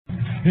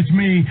It's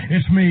me,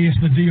 it's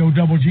the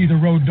D-O-double-G, the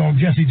road dog,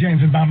 Jesse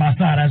James, and by my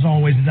side, as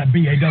always, is that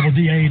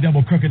B-A-double-D-A,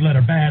 double crooked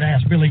letter,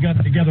 badass Billy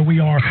Gunn. Together we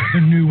are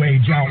the New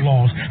Age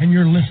Outlaws, and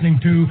you're listening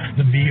to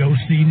the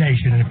VOC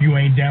Nation, and if you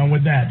ain't down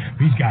with that,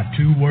 he's got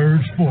 2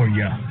 words for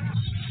you.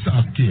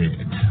 Suck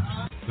it.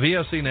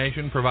 VOC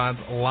Nation provides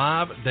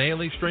live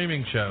daily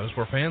streaming shows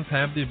where fans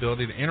have the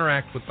ability to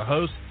interact with the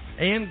hosts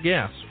and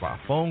guests by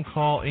phone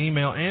call,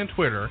 email, and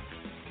Twitter.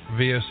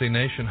 VOC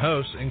Nation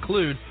hosts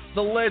include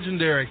the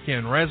legendary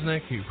Ken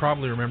Resnick, who you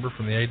probably remember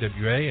from the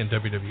AWA and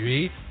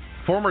WWE,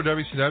 former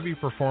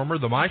WCW performer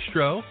The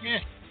Maestro,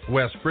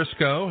 Wes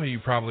Briscoe, who you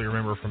probably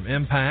remember from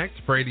Impact,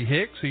 Brady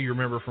Hicks, who you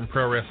remember from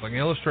Pro Wrestling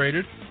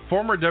Illustrated,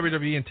 former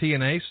WWE and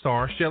TNA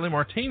star Shelly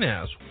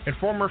Martinez, and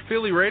former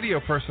Philly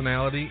radio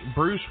personality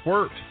Bruce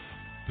Wirt.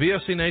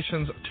 VOC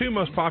Nation's 2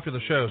 most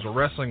popular shows are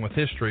Wrestling with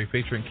History,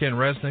 featuring Ken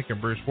Resnick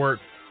and Bruce Wirt,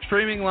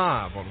 streaming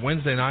live on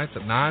Wednesday nights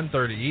at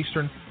 9:30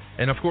 Eastern,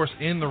 and of course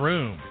In the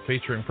Room,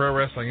 featuring Pro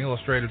Wrestling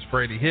Illustrated's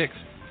Brady Hicks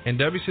and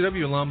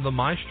WCW alum The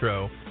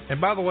Maestro. And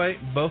by the way,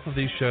 both of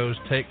these shows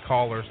take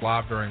callers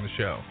live during the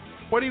show.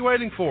 What are you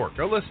waiting for?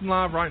 Go listen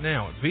live right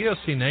now at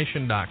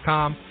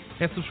VOCNation.com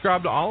and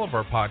subscribe to all of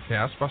our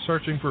podcasts by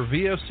searching for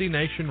VOC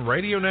Nation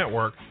Radio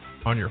Network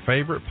on your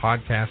favorite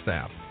podcast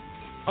app.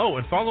 Oh,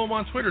 and follow them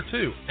on Twitter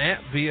too, at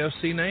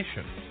VOC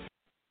Nation.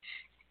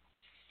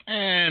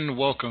 And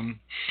welcome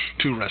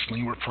to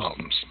Wrestling with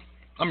Problems.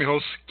 I'm your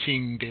host,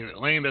 King David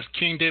Lane. That's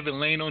King David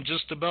Lane on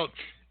just about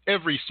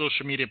every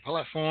social media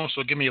platform.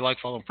 So give me a like,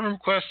 follow, and friend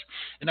request,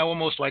 and I will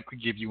most likely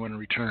give you one in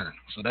return.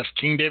 So that's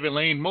King David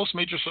Lane, most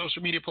major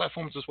social media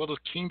platforms, as well as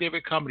King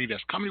David Comedy.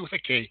 That's comedy with a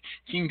K,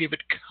 King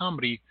David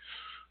Comedy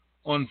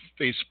on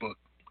Facebook,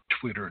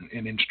 Twitter,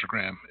 and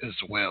Instagram as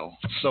well.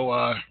 So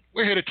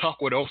we're here to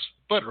talk what else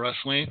but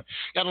wrestling.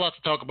 Got a lot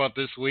to talk about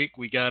this week.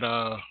 We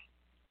got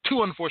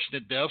 2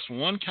 unfortunate deaths.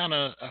 One kind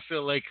of, I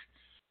feel like,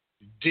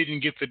 didn't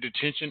get the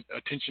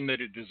attention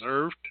that it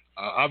deserved.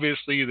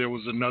 Obviously, there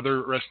was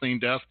another wrestling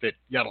death that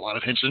got a lot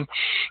of attention.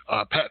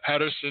 Pat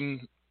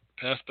Patterson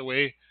passed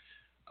away.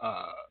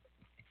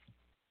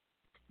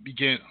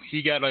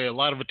 He got a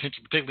lot of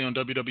attention, particularly on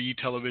WWE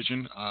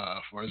television,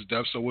 for his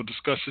death. So we'll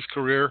discuss his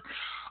career.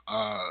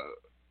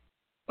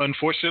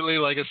 Unfortunately,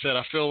 like I said,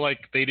 I feel like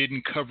they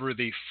didn't cover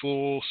the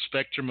full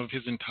spectrum of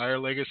his entire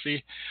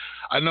legacy.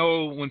 I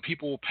know when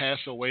people pass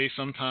away,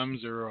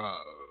 sometimes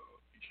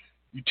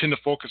you tend to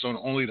focus on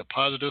only the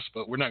positives,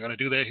 but we're not going to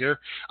do that here.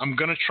 I'm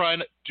going to try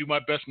and do my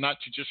best not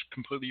to just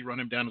completely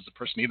run him down as a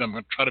person either. I'm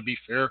going to try to be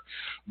fair,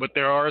 but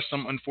there are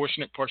some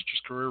unfortunate parts of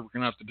his career we're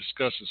going to have to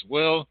discuss as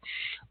well.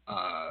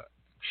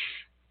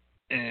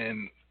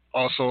 And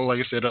also, like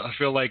I said, I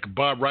feel like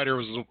Bob Ryder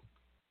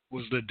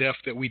was the death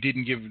that we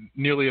didn't give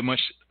nearly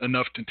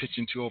enough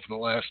attention to over the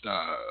last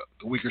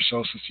week or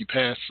so since he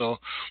passed. So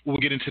we'll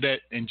get into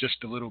that in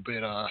just a little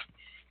bit.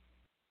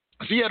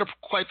 He had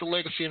quite the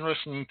legacy in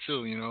wrestling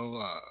too, you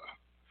know.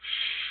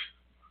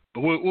 But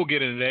we'll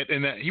get into that.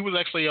 And he was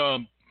actually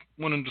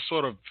one of the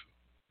sort of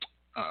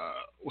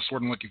what's the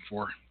word I'm looking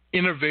for?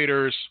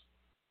 Innovators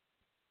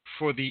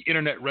for the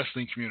internet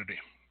wrestling community.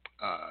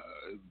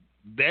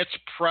 That's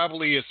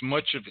probably as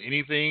much of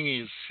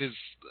anything is his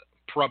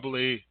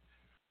probably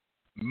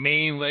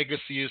main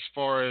legacy as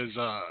far as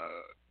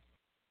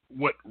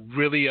what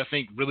really I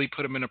think really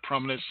put him in a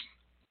prominence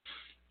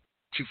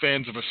to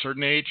fans of a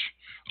certain age.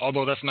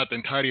 Although that's not the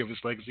entirety of his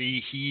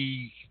legacy,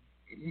 he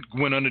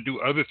went on to do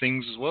other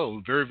things as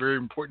well, very, very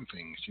important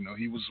things. You know,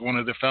 he was one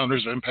of the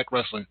founders of Impact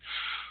Wrestling.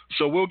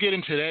 So we'll get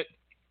into that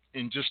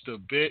in just a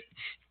bit.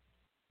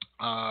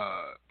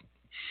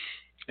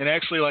 And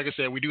actually, like I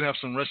said, we do have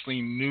some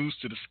wrestling news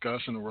to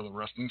discuss in the world of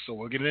wrestling, so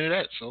we'll get into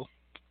that. So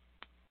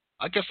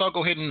I guess I'll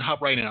go ahead and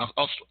hop right in.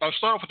 I'll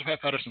start off with the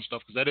Pat Patterson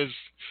stuff because that is,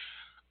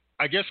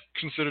 I guess,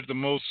 considered the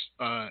most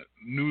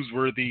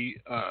newsworthy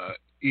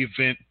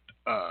event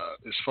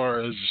as far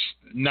as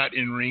not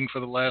in ring for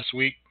the last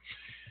week.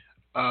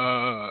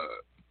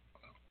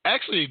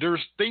 Actually,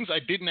 there's things I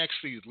didn't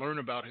actually learn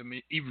about him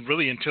even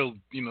really until,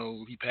 you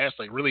know, he passed,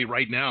 like really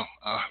right now.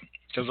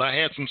 Because I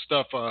had some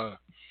stuff,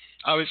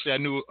 obviously I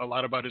knew a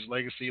lot about his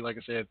legacy. Like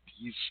I said,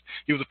 he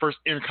was the first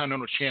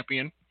Intercontinental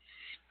Champion.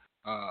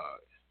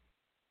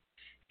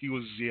 He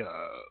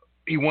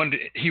won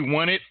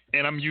it,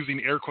 and I'm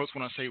using air quotes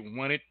when I say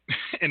won it,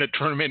 in a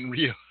tournament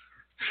in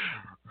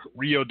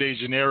Rio de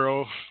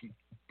Janeiro,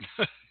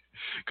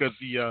 because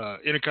the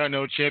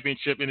Intercontinental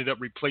Championship ended up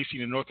replacing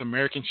the North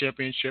American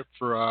Championship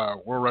for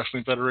World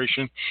Wrestling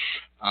Federation.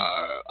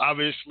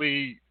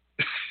 Obviously,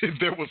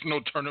 there was no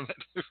tournament,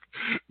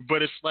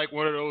 but it's like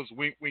one of those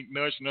wink, wink,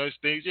 nudge, nudge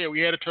things. Yeah, we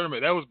had a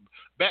tournament. That was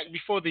back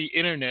before the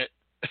internet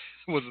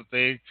was a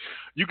thing.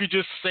 You could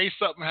just say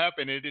something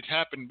happened, and it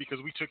happened because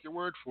we took your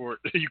word for it.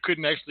 You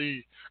couldn't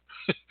actually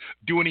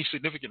do any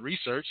significant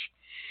research.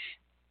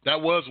 That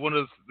was one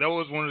of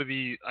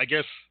the, I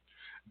guess,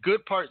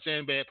 good parts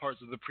and bad parts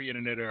of the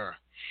pre-internet era.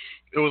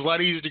 It was a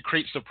lot easier to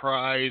create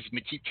surprise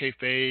and to keep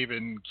kayfabe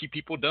and keep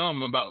people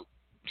dumb about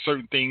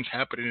certain things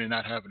happening and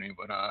not happening.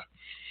 But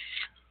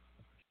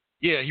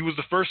Yeah, he was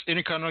the first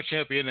Intercontinental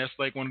Champion. That's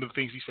like one of the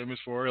things he's famous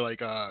for.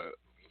 Like,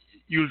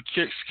 you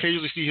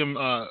occasionally see him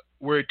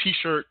wear a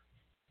T-shirt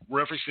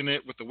referencing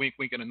it with the wink,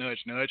 wink, and a nudge,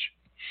 nudge.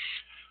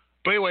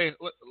 But anyway,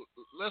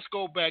 let's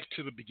go back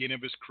to the beginning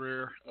of his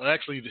career.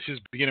 Actually, his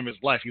beginning of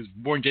his life. He was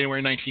born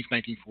January 19th,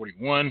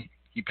 1941.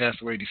 He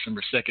passed away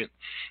December 2nd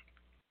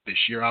this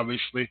year,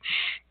 obviously.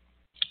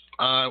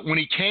 When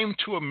he came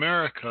to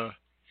America,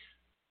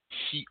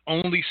 he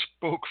only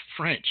spoke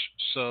French.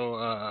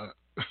 So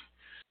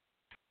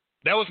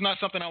that was not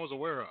something I was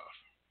aware of.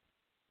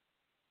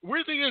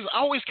 Weird thing is, I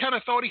always kind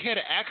of thought he had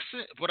an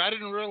accent, but I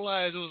didn't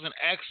realize it was an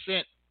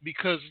accent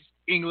because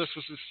English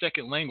was his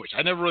second language.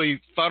 I never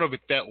really thought of it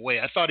that way.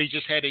 I thought he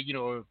just had a,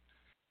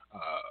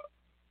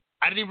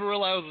 I didn't even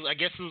realize, I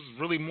guess it was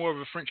really more of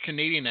a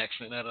French-Canadian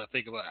accent now that I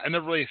think about it. I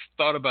never really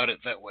thought about it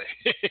that way.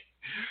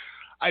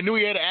 I knew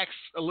he had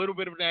a little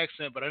bit of an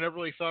accent, but I never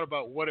really thought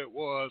about what it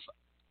was.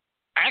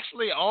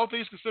 Actually, all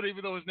things considered,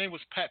 even though his name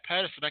was Pat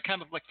Patterson, I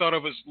kind of thought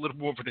of it as a little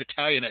more of an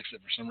Italian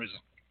accent for some reason.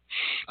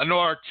 I know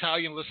our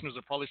Italian listeners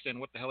are probably saying,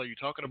 "What the hell are you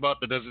talking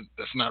about?"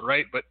 That's not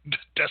right. But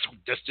that's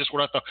just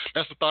what I thought.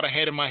 That's the thought I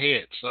had in my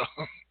head. So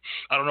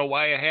I don't know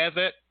why I had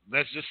that.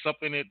 That's just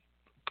something that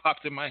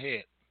popped in my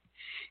head.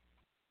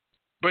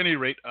 But at any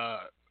rate,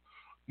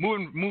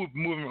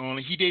 moving on.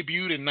 He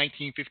debuted in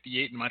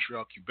 1958 in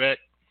Montreal, Quebec,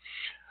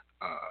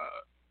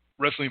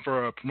 wrestling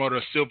for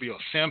promoter Silvio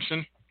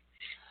Sampson.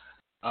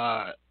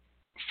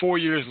 4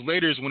 years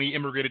later is when he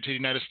immigrated to the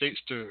United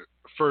States to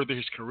further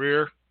his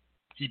career.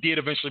 He did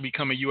eventually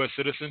become a U.S.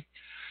 citizen.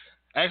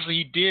 Actually,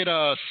 he did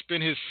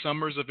spend his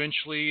summers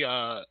eventually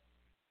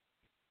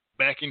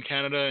back in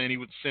Canada, and he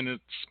would spend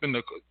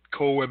the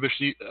cold weather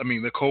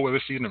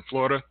season in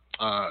Florida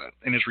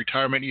in his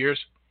retirement years.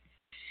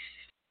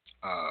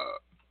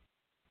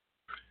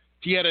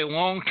 He had a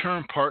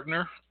long-term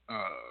partner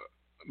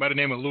by the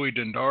name of Louis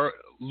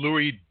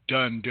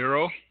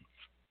Dondero.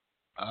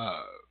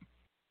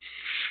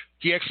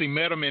 He actually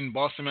met him in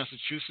Boston,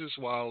 Massachusetts,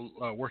 while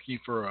working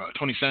for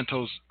Tony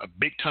Santos'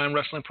 Big Time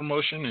Wrestling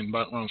promotion in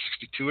about around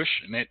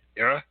 62-ish in that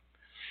era.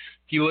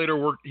 He later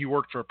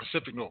worked for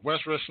Pacific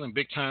Northwest Wrestling,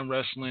 Big Time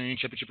Wrestling,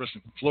 Championship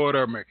Wrestling from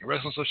Florida, American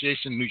Wrestling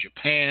Association, New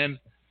Japan,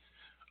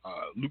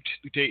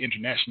 Lutte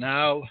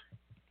International,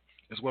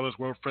 as well as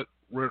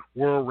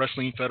World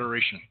Wrestling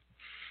Federation.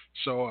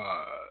 So,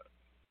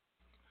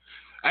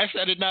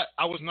 actually,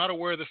 I was not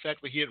aware of the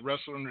fact that he had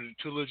wrestled under the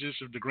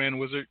tutelages of the Grand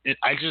Wizard.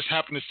 I just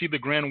happened to see the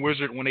Grand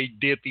Wizard when they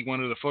did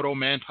one of the photo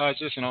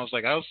montages, and I was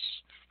like, that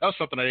was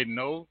something I didn't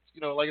know.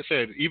 Like I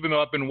said, even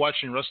though I've been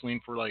watching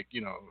wrestling for I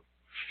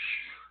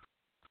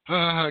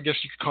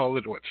guess you could call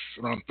it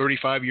around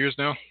 35 years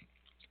now.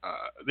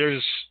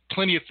 There's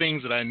plenty of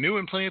things that I knew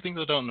and plenty of things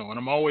I don't know, and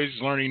I'm always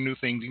learning new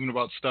things, even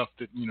about stuff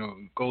that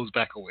goes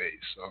back a ways.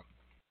 So.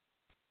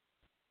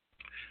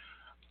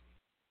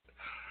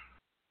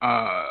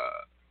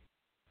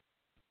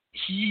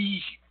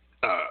 He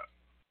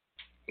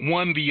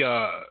won the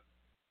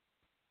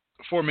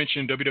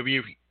aforementioned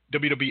WWF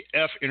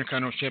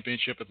Intercontinental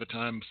Championship at the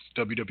time,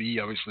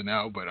 WWE obviously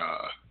now, but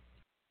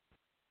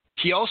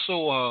he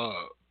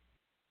also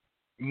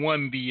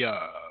won the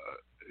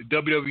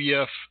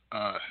WWF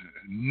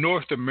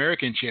North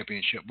American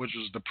Championship, which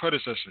was the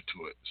predecessor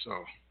to it.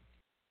 So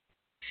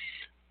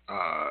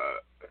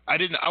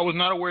I was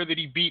not aware that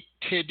he beat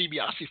Ted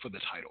DiBiase for the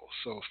title,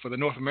 so for the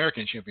North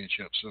American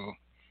Championship. So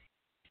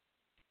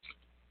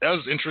that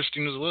was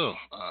interesting as well.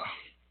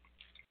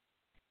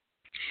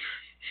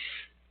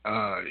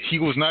 He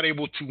was not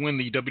able to win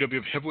the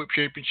WWF Heavyweight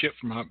Championship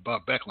from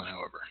Bob Backlund,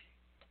 however.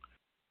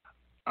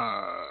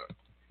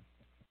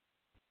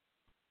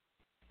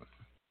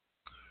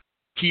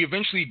 He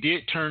eventually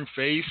did turn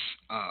face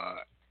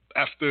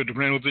after the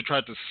Grand Wizard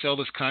tried to sell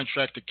this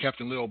contract to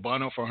Captain Leo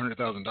Albano for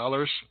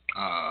 $100,000.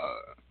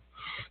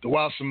 The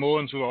Wild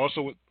Samoans, who were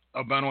also with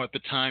Albano at the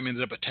time,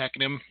 ended up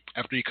attacking him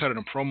after he cut in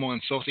a promo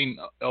insulting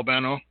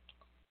Albano.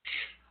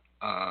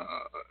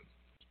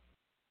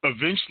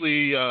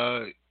 Eventually,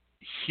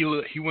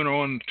 he went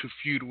on to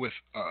feud with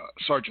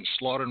Sergeant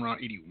Slaughter in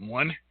around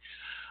 81.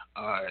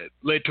 It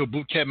led to a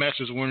boot camp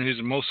match as one of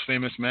his most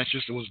famous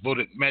matches. It was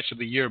voted Match of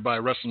the Year by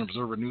Wrestling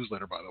Observer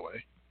Newsletter, by the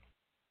way.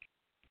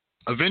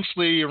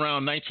 Eventually,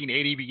 around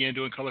 1980, he began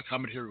doing color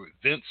commentary with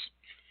Vince.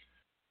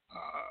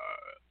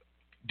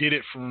 Did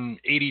it from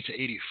 80 to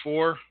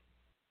 84.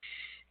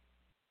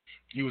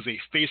 He was a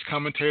face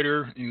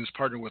commentator, and he was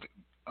partnered with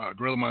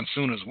Gorilla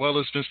Monsoon as well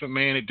as Vince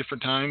McMahon at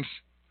different times.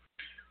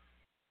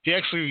 He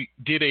actually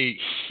did a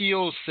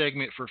heel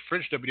segment for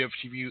French WWF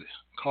TV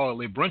called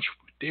Le Brunch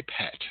des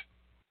Pâtes,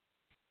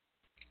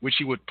 which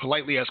he would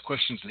politely ask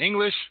questions in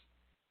English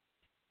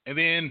and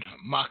then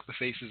mock the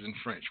faces in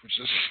French, which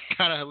is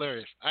kind of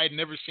hilarious. I had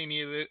never seen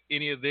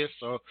any of this,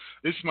 so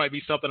this might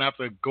be something I have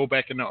to go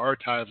back in the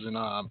archives and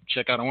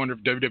check out. I wonder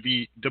if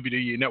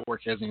WWE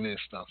Network has any of this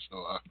stuff.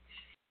 So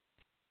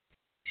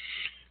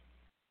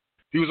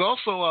he was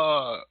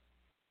also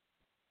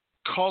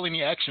calling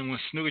the action when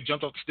Snuka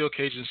jumped off the steel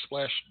cage and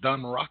splashed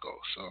Don Morocco.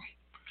 So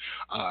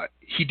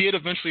He did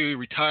eventually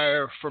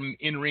retire from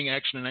in-ring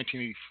action in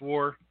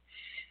 1984.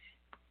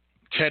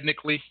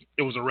 Technically,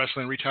 it was a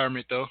wrestling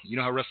retirement, though. You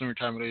know how wrestling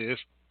retirement is.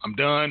 I'm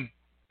done.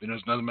 Then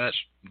there's another match.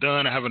 I'm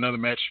done. I have another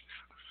match.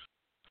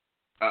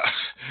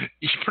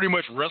 He pretty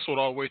much wrestled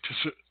all the way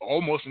to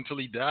almost until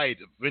he died.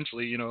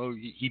 Eventually, you know,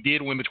 he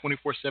did win the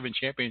 24/7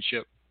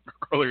 championship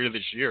earlier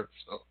this year.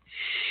 So,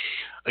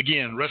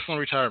 again, wrestling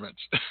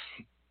retirements.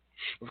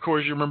 Of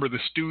course, you remember the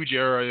Stooge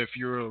era if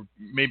you're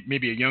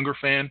maybe a younger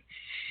fan.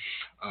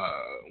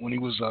 When he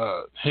was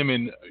him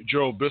and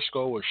Joe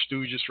Briscoe were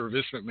Stooges for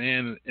Vince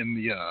McMahon in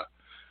the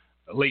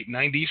late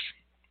 90s.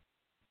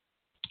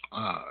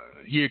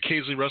 He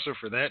occasionally wrestled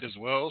for that as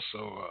well.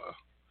 So,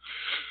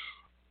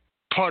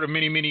 part of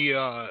many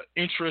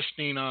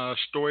interesting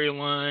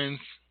storylines,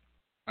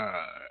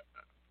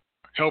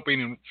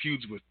 helping in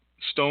feuds with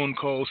Stone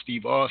Cold,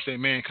 Steve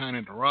Austin, Mankind,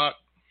 and The Rock.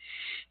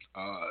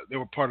 They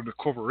were part of the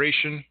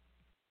corporation.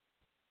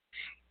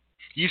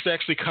 He used to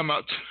actually come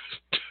out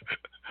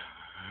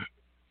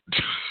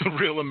to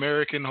Real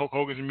American. Hulk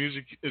Hogan's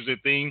music is a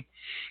thing,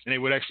 and they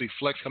would actually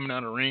flex coming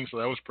down the ring, so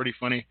that was pretty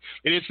funny.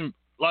 They did a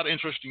lot of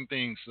interesting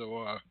things.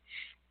 So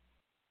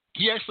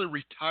he actually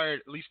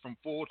retired, at least from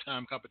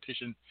full-time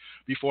competition,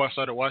 before I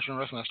started watching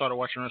wrestling. I started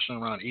watching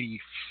wrestling around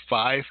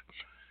 85,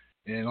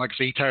 and like I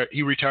say,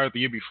 he retired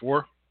the year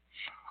before.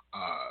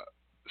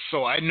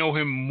 So I know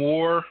him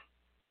more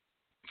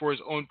for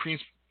his own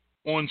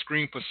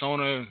on-screen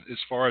persona, as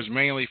far as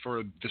mainly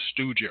for the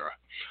Stooge era.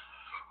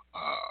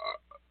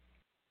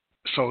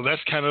 So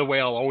that's kind of the way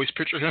I'll always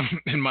picture him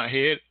in my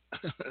head,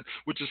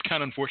 which is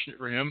kind of unfortunate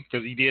for him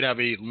because he did have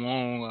a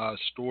long,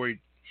 storied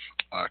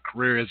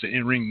career as an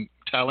in-ring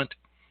talent.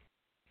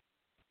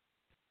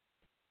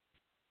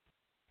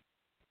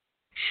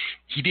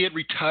 He did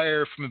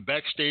retire from a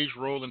backstage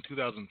role in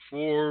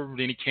 2004.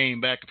 Then he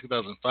came back in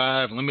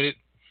 2005, limited.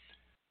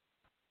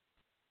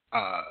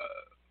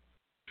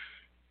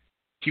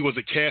 He was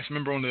a cast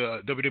member on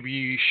the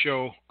WWE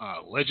show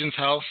Legends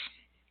House.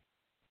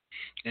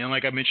 And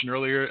like I mentioned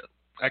earlier,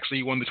 actually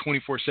he won the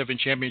 24/7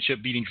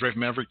 championship, beating Drake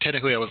Maverick.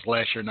 Technically, that was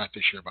last year, not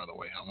this year, by the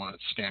way. I want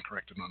to stand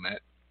corrected on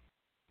that.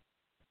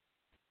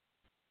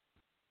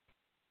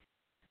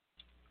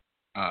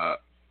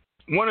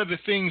 One of the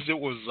things that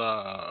was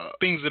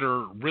things that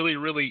are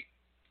really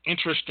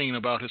interesting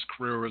about his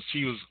career was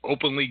he was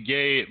openly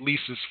gay, at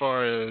least as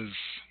far as,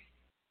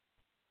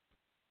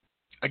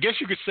 I guess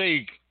you could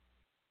say,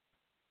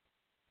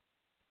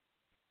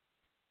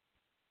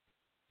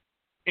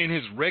 in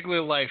his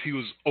regular life, he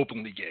was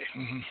openly gay.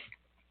 Mm-hmm.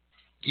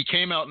 He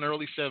came out in the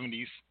early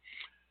 70s,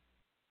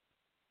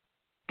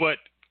 but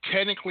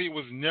technically it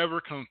was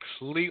never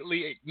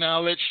completely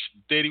acknowledged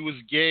that he was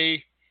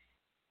gay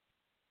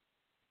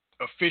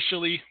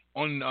officially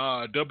on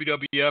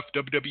WWF,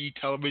 WWE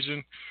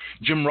television.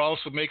 Jim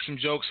Ross would make some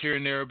jokes here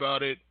and there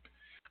about it,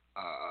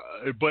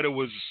 but it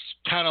was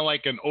kind of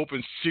like an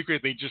open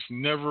secret. They just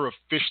never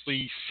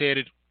officially said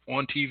it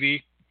on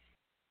TV.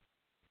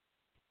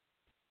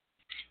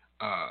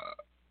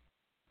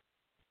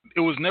 It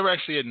was never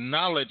actually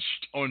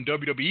acknowledged on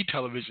WWE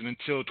television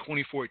until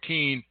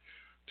 2014,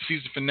 the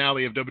season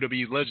finale of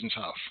WWE Legends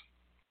House.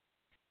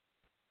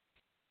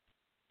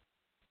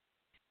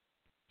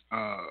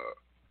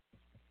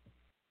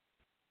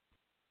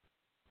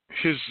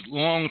 His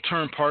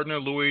long-term partner,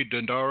 Louis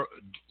Dondero,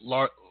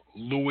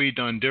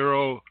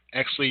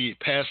 actually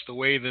passed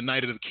away the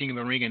night of the King of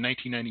the Ring in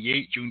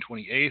 1998, June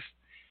 28th.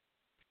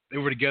 They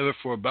were together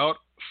for about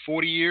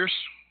 40 years.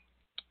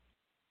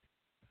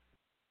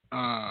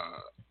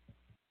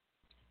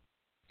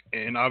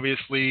 And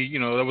obviously, you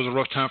know, that was a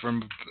rough time for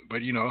him,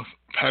 but, you know,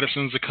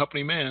 Patterson's a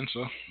company man,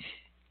 so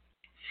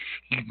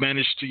he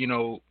managed to, you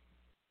know,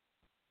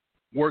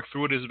 work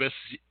through it as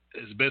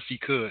best he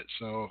could.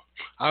 So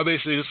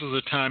obviously this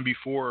was a time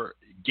before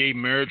gay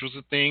marriage was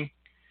a thing.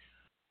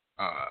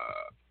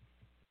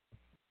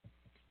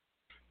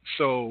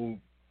 So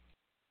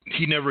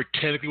he never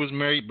technically was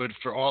married, but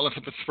for all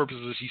intents and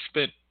purposes, he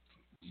spent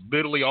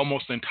literally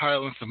almost the entire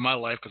length of my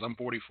life, because I'm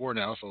 44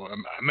 now. So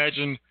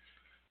imagine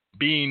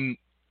being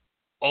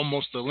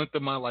almost the length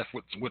of my life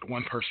with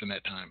one person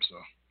at time.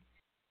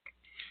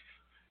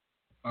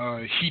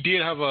 So he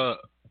did have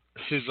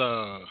there's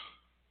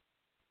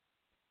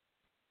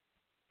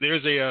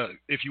a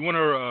if you want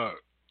to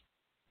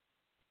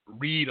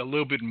read a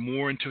little bit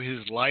more into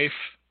his life,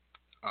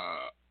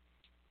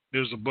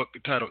 there's a book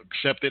titled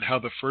Accepted: How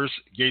the First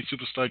Gay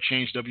Superstar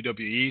Changed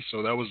WWE.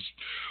 So that was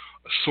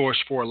a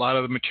source for a lot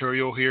of the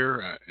material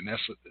here, and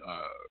that's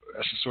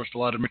a source for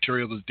a lot of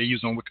material that they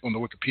use on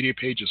the Wikipedia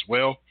page as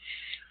well.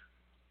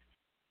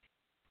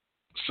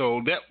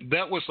 So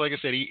that was, like I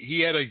said,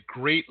 he had a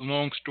great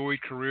long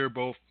storied career,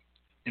 both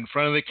in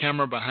front of the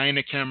camera, behind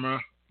the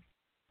camera,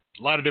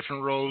 a lot of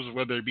different roles,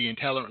 whether it be in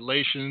talent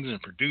relations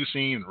and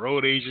producing and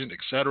road agent,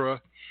 etc.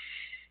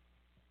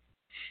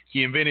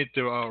 He invented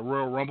the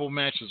Royal Rumble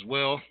match as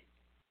well.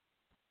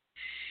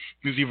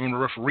 He was even a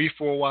referee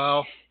for a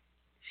while.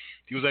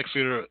 He was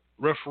actually the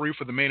referee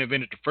for the main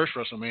event at the first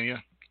WrestleMania,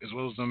 as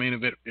well as the main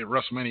event at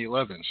WrestleMania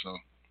 11. So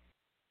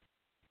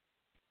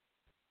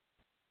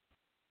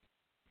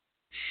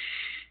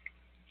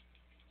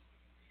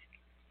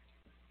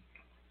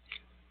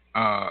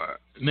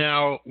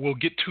Now we'll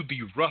get to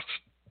the rough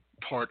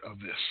part of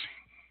this.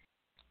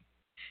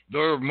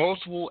 There are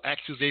multiple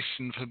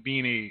accusations of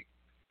being a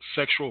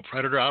sexual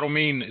predator. I don't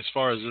mean as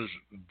far as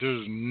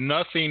there's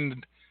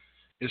nothing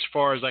as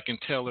far as I can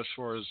tell as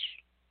far as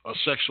a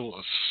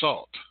sexual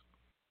assault.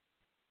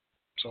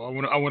 So I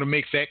want to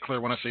make that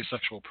clear when I say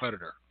sexual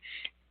predator.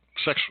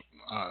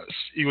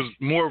 He was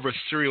more of a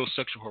serial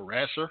sexual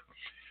harasser.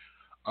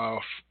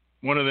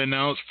 One of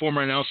the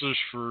former announcers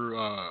for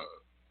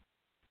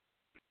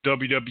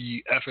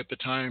WWF at the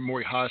time,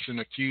 Maury Hodgson,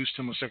 accused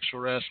him of sexual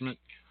harassment.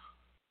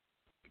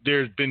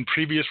 There's been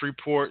previous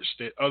reports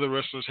that other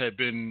wrestlers had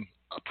been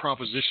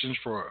propositioned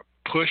for a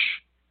push.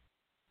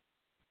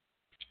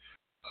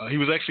 He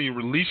was actually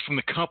released from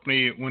the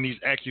company when these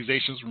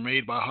accusations were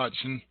made by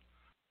Hodgson.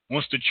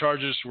 Once the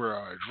charges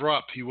were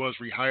dropped, he was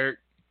rehired.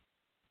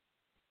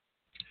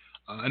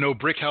 I know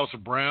Brickhouse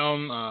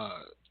Brown,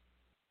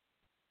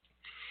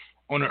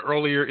 on an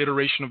earlier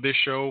iteration of this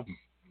show,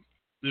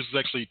 this is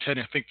actually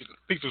I think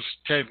it was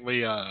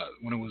technically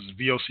when it was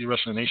VOC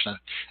Wrestling Nation.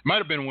 It might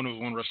have been when it was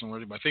One Wrestling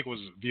Worthy, but I think it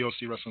was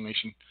VOC Wrestling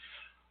Nation.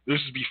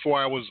 This is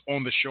before I was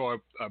on the show,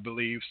 I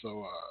believe.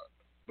 So,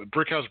 but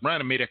Brickhouse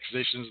Brown made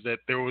accusations that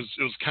it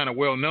was kind of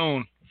well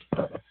known.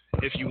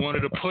 If you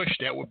wanted to push,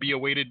 that would be a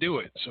way to do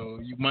it. So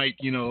you might,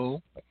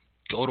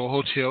 go to a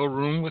hotel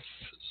room with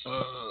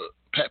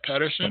Pat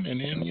Patterson, and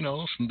then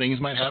some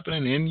things might happen,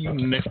 and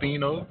then next thing you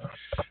know,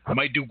 it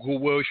might do go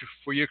well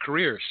for your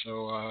career.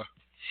 So.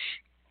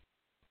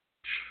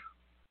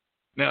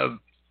 Now,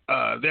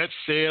 that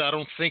said, I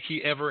don't think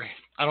he ever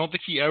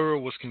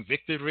was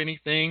convicted of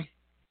anything.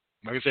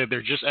 Like I said,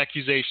 they're just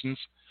accusations.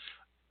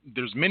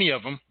 There's many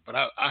of them, but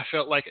I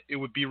felt like it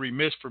would be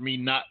remiss for me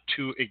not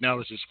to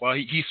acknowledge this. While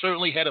he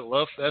certainly had a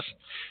love fest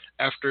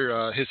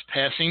after his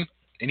passing,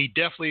 and he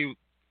definitely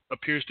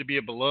appears to be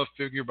a beloved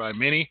figure by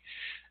many.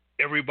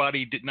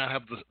 Everybody did not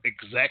have the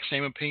exact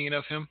same opinion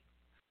of him,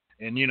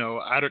 and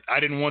I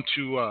didn't want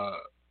to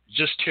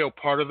just tell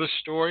part of the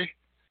story.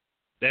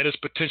 That is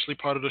potentially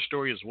part of the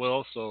story as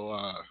well.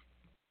 So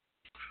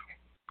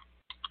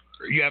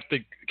you have to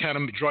kind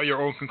of draw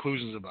your own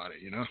conclusions about it,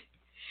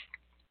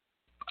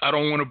 I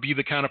don't want to be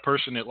the kind of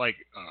person that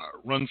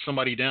runs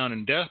somebody down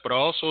in death, but I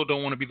also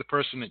don't want to be the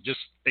person that just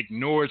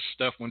ignores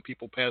stuff when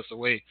people pass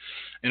away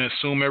and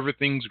assume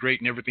everything's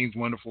great and everything's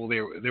wonderful.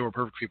 They were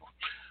perfect people.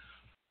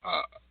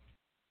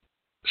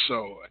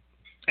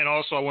 And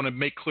also I want to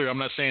make clear, I'm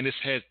not saying this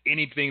has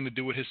anything to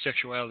do with his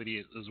sexuality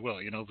as well.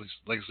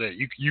 Like I said,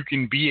 you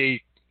can be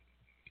a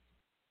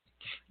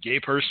gay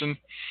person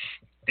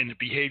and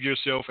behave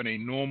yourself in a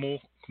normal,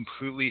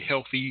 completely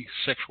healthy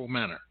sexual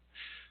manner.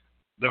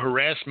 The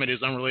harassment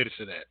is unrelated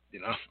to that,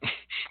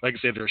 Like I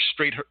said, there's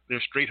straight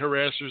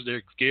harassers,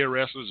 there's gay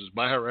harassers, there's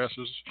bi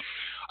harassers.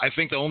 I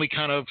think the only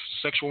kind of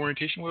sexual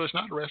orientation where it's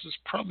not harassers is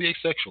probably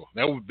asexual.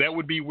 That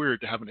would be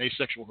weird to have an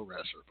asexual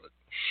harasser. But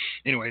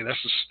anyway,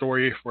 that's a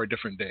story for a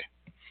different day.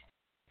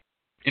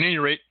 At any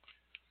rate,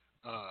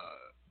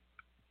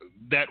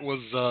 that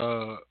was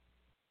a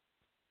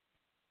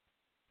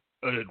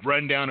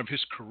rundown of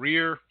his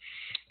career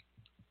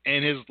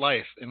and his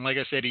life. And like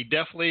I said, he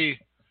definitely,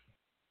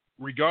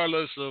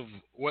 regardless of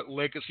what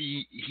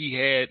legacy he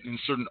had in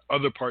certain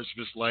other parts of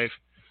his life,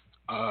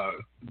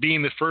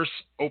 being the first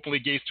openly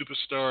gay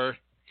superstar,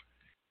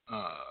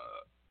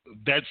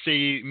 that's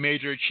a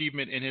major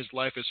achievement in his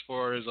life as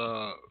far as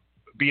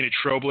being a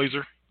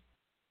trailblazer.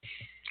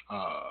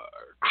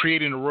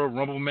 Creating a Royal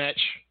Rumble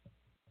match,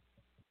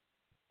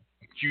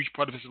 huge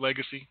part of his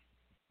legacy.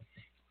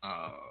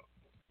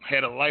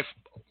 Had a life,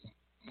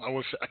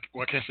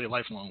 I can't say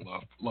lifelong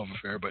love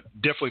affair, but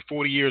definitely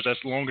 40 years.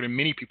 That's longer than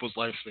many people's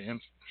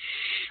lifespans.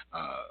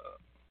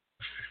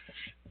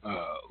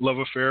 Love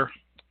affair.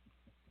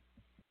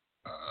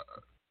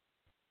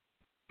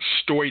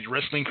 Storied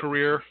wrestling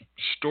career.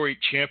 Storied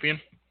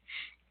champion.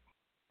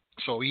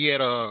 So he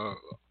had a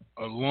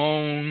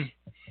long,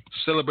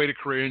 celebrated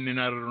career in and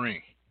out of the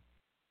ring.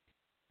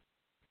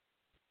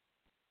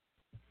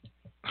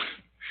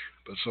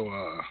 But so,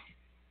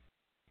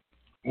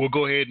 we'll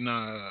go ahead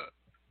and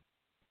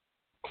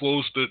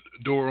close the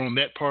door on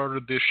that part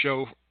of this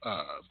show.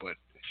 But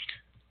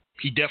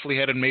he definitely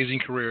had an amazing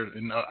career,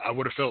 and I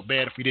would have felt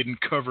bad if we didn't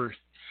cover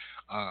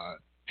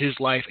his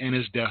life and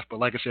his death. But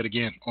like I said,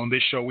 again, on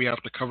this show, we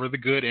have to cover the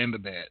good and the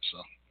bad.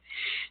 So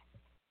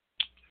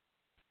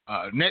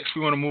next,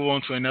 we want to move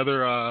on to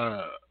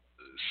another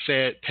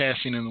sad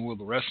passing in the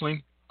world of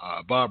wrestling,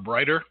 Bob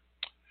Ryder.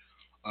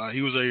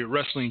 He was a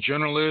wrestling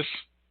journalist.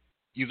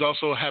 He's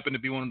also happened to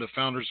be one of the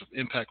founders of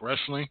Impact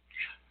Wrestling.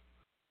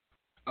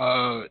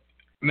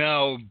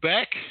 Now,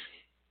 back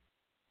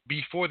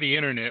before the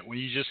internet, when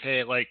you just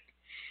had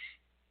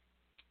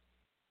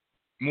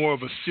more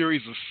of a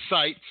series of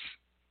sites,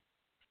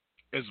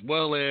 as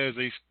well as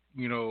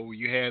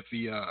you had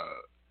the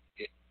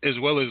as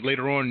well as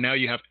later on, now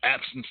you have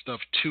apps and stuff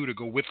too to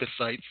go with the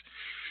sites.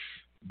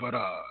 But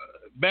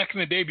back in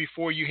the day,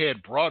 before you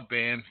had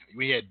broadband,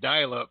 we had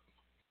dial-up.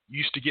 You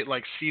used to get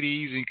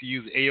CDs, and you could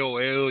use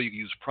AOL, you could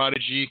use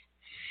Prodigy.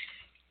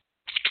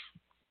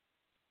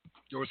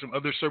 There were some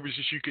other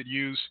services you could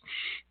use.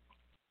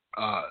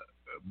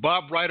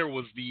 Bob Ryder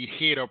was the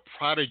head of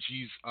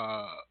Prodigy's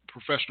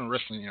professional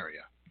wrestling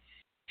area.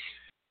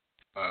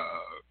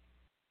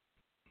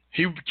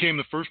 He became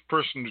the first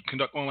person to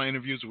conduct online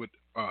interviews with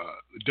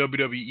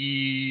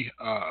WWE.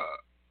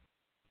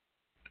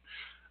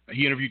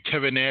 He interviewed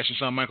Kevin Nash and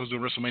Shawn Michaels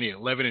during WrestleMania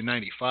 11 in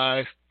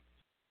 95.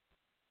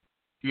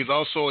 He was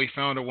also a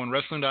founder of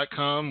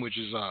OneWrestling.com, which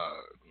is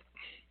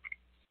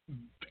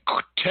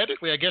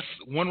technically, I guess,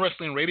 One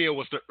Wrestling Radio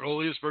was the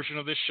earliest version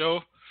of this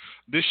show.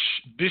 This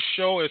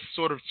show has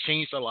sort of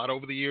changed a lot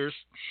over the years.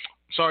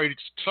 Sorry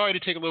to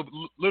take a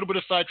little bit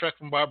of sidetrack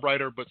from Bob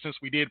Ryder, but since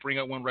we did bring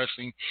up One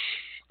Wrestling,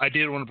 I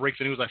did want to break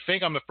the news. I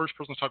think I'm the first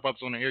person to talk about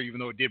this on the air,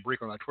 even though it did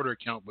break on my Twitter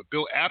account. But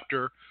Bill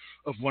Apter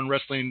of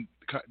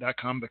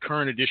OneWrestling.com, the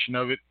current edition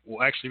of it,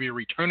 will actually be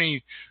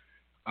returning.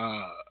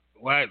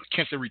 Well, I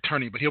can't say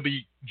returning, but he'll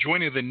be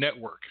joining the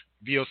network,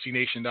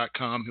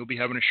 VOCNation.com. He'll be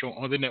having a show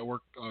on the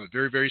network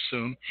very, very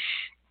soon.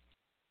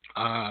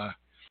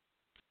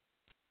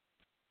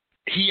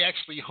 He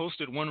actually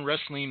hosted One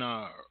Wrestling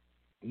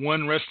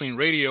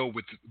Radio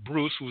with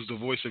Bruce, who was the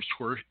voice of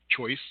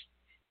Choice,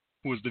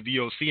 who was the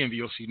VOC in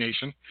VOC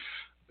Nation.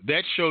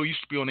 That show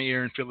used to be on the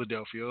air in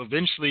Philadelphia.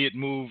 Eventually, it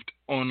moved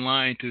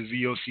online to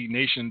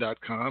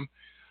VOCNation.com.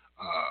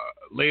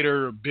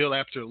 Later, Bill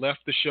Apter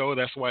left the show.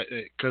 That's why,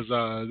 because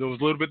there was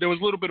a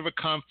little bit of a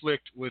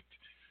conflict with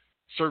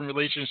certain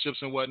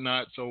relationships and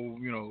whatnot. So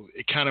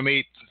it kind of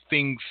made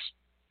things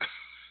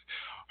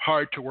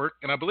hard to work.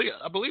 And I believe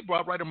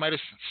Bob Ryder might have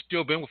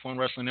still been with One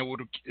Wrestling.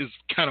 Is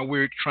kind of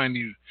weird trying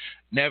to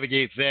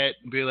navigate that,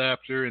 Bill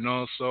Apter, and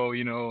also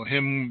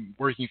him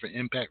working for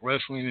Impact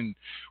Wrestling and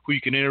who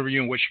you can interview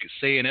and what you could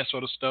say and that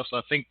sort of stuff. So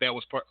I think that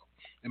was part.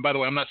 And by the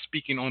way, I'm not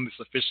speaking on this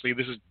officially.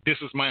 This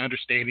is my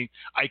understanding.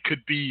 I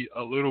could be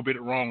a little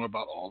bit wrong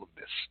about all of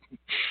this.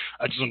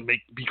 I just want to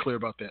be clear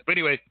about that. But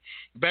anyway,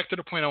 back to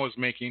the point I was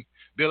making.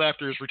 Bill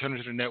Apter is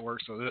returning to the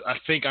network, so I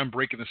think I'm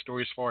breaking the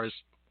story as far as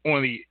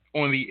on the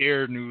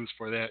air news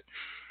for that.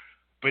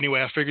 But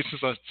anyway, I figured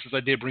since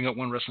I did bring up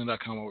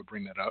OneWrestling.com, I would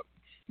bring that up.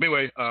 But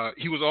anyway,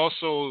 he was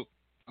also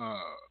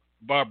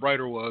Bob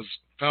Ryder was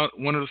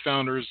one of the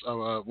founders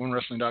of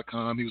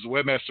OneWrestling.com. He was a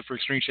webmaster for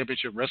Extreme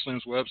Championship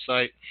Wrestling's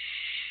website.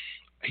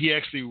 He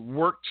actually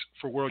worked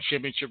for World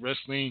Championship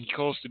Wrestling. He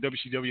hosted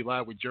WCW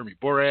Live with Jeremy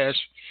Borash.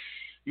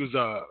 He was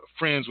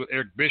friends with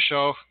Eric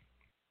Bischoff.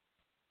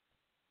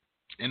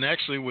 And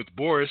actually with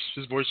Boris,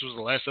 his voice was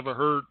the last ever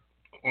heard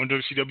on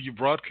WCW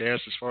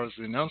broadcast as far as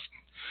the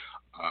announcement.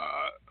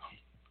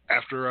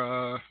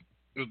 After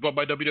it was bought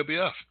by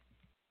WWF.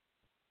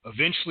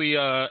 Eventually,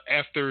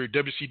 after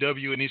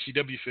WCW and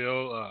ECW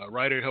failed,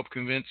 Ryder helped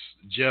convince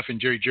Jeff and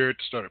Jerry Jarrett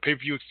to start a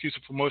pay-per-view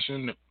exclusive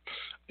promotion that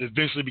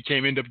eventually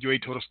became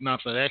NWA Total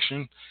Nonstop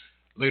Action,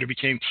 later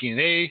became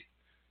TNA,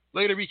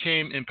 later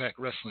became Impact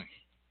Wrestling.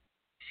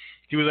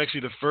 He was actually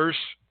the first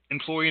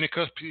employee in the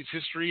company's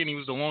history, and he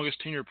was the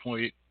longest tenure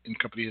employee in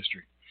company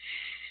history.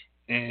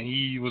 And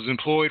he was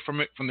employed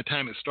from the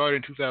time it started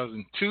in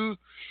 2002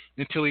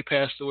 until he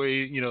passed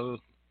away, a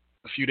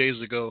few days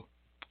ago.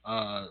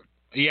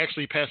 He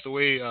actually passed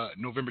away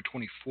November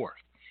 24th.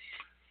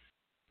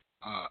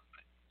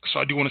 So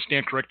I do want to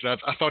stand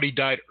corrected. I thought he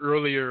died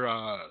earlier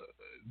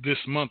this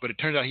month, but it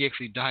turns out he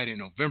actually died in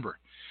November.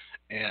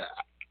 And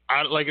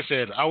like I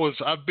said,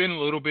 I've been a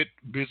little bit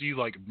busy,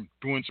 like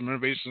doing some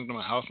renovations to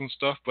my house and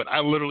stuff, but I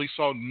literally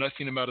saw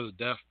nothing about his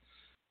death.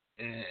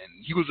 And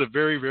he was a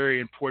very, very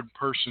important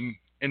person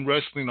in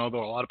wrestling,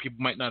 although a lot of people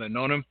might not have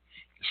known him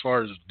as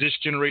far as this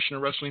generation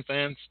of wrestling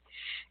fans.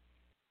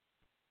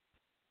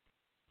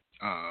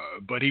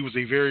 But he was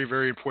a very,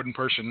 very important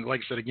person, like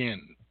I said again,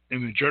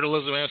 in the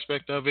journalism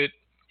aspect of it,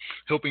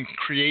 helping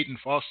create and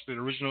foster the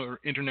original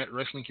internet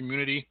wrestling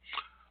community,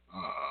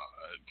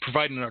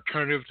 providing an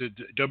alternative to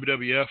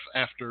WWF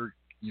after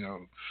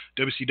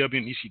WCW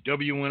and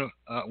ECW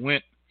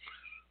went.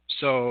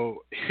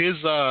 So his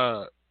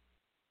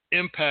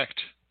impact,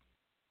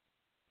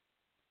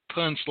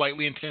 pun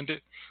slightly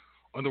intended,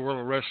 on the world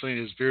of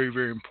wrestling is very,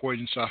 very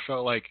important. So I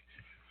felt like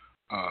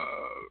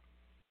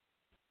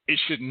it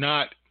should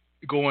not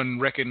go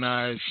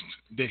unrecognized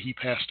that he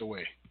passed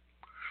away.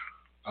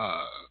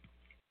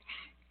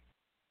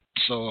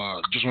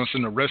 So just want to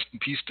send a rest in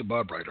peace to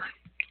Bob Ryder.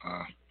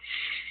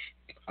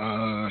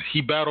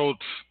 He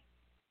battled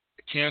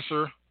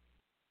cancer.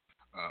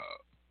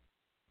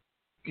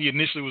 He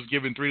initially was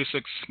given 3 to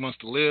 6 months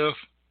to live,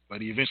 but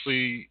he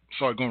eventually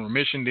started going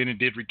remission. Then it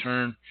did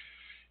return,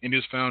 and he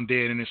was found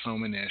dead in his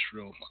home in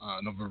Nashville,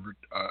 November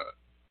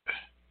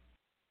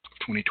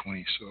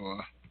 2020.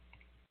 So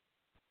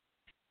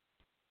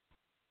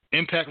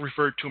Impact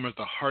referred to him as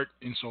the heart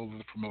and soul of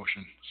the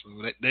promotion.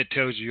 So that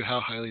tells you how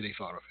highly they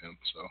thought of him.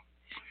 So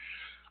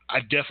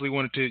I definitely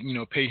wanted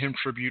to, pay him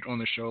tribute on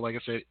the show. Like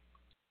I said,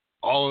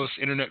 all of us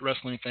internet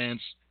wrestling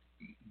fans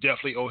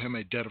definitely owe him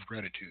a debt of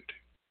gratitude.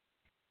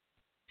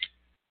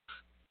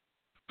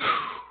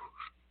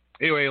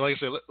 Anyway, like I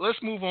said,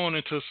 let's move on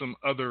into some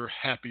other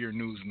happier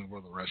news in the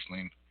world of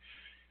wrestling.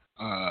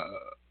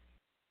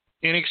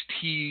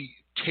 NXT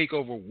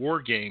Takeover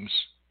War Games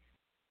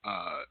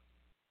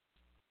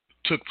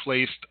took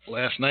place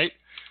last night.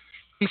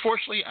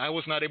 Unfortunately, I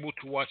was not able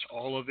to watch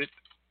all of it,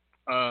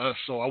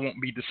 so I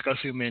won't be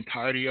discussing the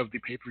entirety of the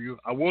pay-per-view.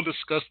 I will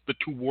discuss the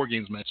 2 War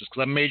Games matches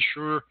because I made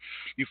sure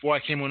before I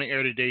came on the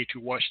air today to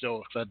watch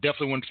those because I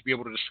definitely wanted to be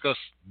able to discuss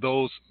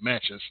those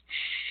matches.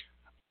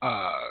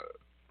 I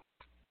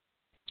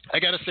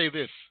got to say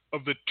this.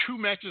 Of the 2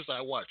 matches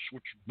I watched,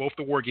 which both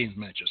the War Games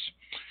matches,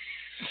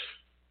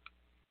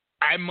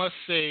 I must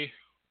say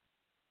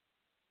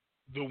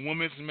the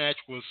women's match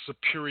was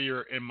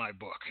superior in my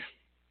book.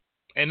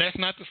 And that's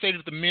not to say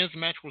that the men's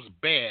match was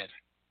bad.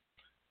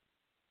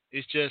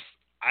 It's just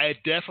I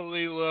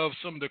definitely love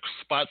some of the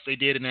spots they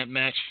did in that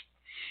match.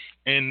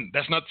 And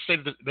that's not to say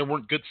that there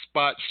weren't good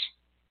spots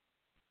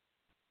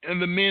in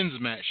the men's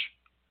match.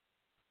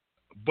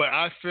 But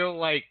I feel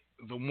like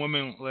the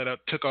women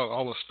took out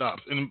all the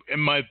stops. And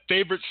my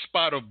favorite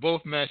spot of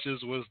both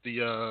matches was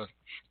the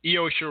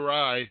Io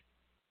Shirai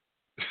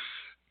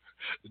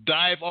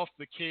dive off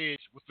the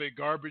cage with a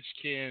garbage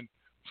can.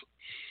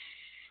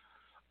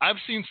 I've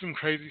seen some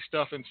crazy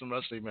stuff in some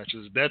wrestling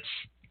matches. That's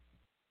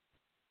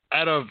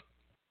out of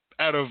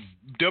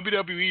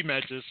WWE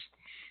matches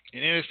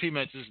and NXT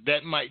matches,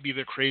 that might be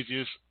the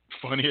craziest,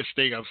 funniest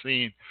thing I've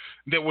seen.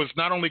 That was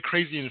not only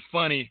crazy and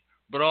funny,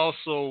 but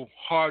also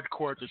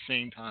hardcore at the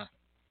same time.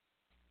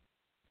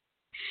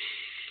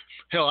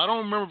 Hell, I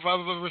don't remember if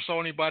I've ever saw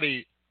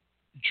anybody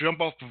jump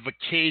off of a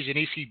cage in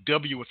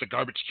ECW with a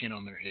garbage can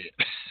on their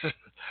head.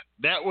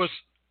 That was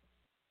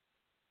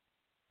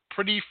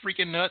pretty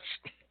freaking nuts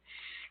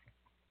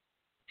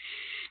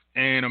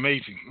and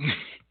amazing.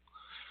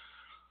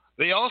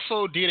 They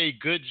also did a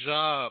good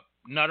job,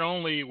 not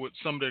only with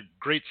some of the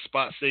great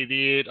spots they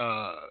did,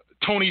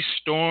 Toni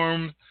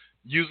Storm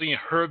using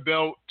her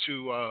belt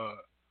to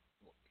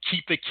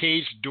keep the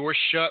cage door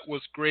shut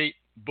was great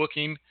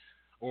booking.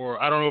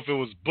 Or I don't know if it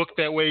was booked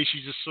that way.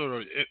 She just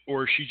sort of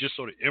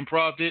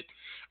improv'd it.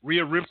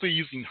 Rhea Ripley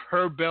using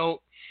her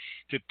belt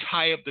to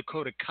tie up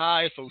Dakota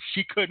Kai so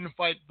she couldn't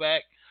fight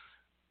back.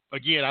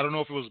 Again, I don't know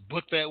if it was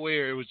booked that way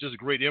or it was just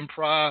great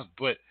improv,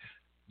 but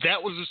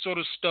that was the sort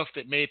of stuff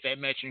that made that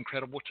match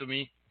incredible to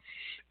me.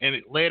 And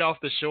it laid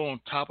off the show on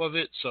top of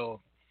it,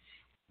 so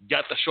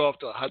got the show off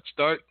to a hot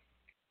start.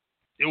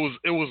 It was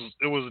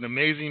an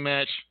amazing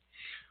match,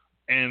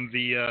 and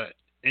the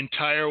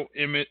entire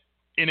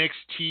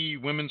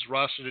NXT women's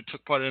roster that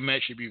took part in the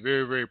match should be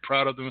very, very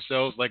proud of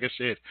themselves. Like I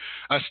said,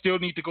 I still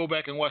need to go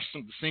back and watch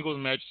some of the singles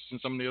matches and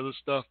some of the other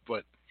stuff,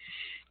 but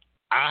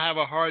I have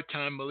a hard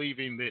time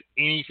believing that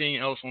anything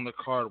else on the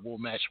card will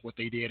match what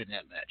they did in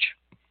that match.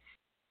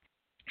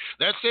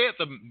 That said,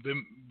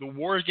 the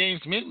War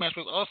Games men's match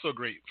was also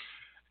great,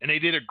 and they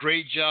did a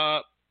great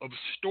job of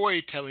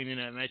storytelling in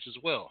that match as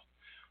well.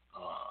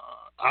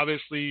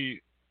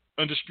 Obviously,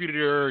 Undisputed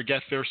Era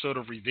got their sort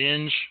of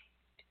revenge.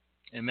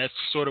 And that's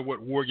sort of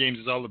what War Games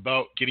is all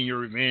about, getting your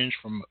revenge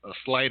from a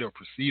slight or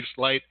perceived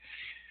slight.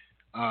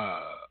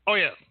 Oh,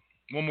 yeah.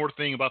 One more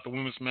thing about the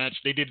women's match.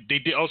 They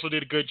also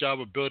did a good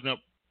job of building up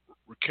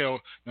Raquel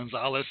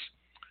Gonzalez.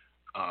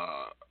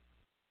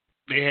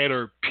 They had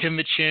her pin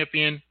the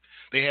champion.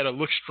 They had her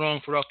look strong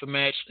throughout the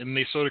match, and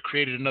they sort of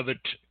created another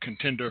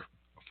contender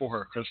for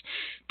her. Because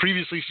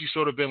previously she's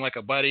sort of been like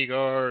a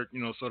bodyguard,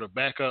 sort of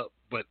backup.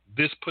 But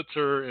this puts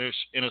her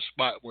in a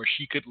spot where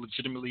she could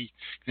legitimately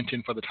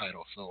contend for the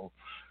title. So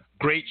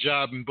great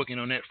job in booking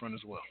on that front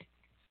as well.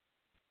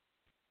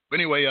 But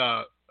anyway,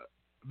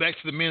 back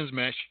to the men's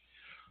match.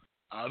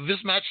 This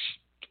match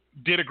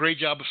did a great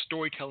job of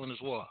storytelling as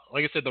well.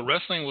 Like I said, the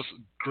wrestling was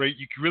great.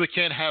 You really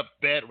can't have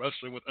bad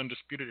wrestling with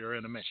Undisputed Era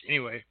in a match.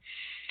 Anyway,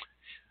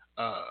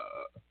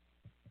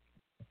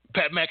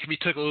 Pat McAfee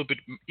took a little bit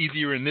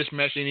easier in this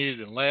match than he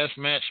did in the last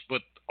match,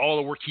 but all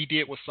the work he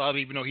did was solid,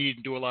 even though he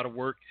didn't do a lot of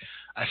work.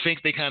 I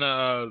think they kind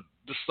of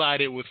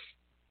decided with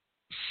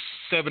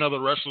 7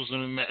 other wrestlers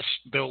in the match,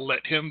 they'll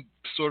let him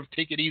sort of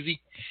take it easy.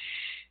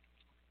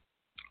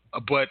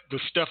 But the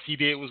stuff he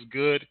did was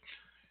good.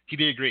 He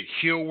did great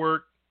heel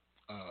work.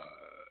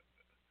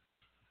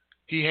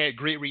 He had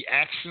great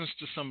reactions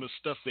to some of the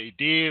stuff they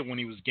did when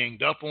he was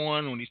ganged up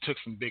on, when he took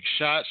some big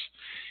shots.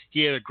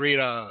 He had a great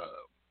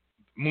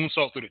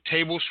moonsault through the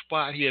table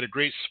spot. He had a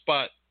great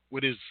spot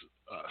with his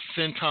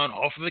senton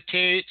off of the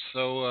cage.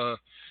 So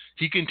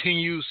he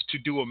continues to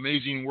do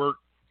amazing work,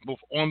 both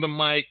on the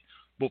mic,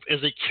 both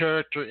as a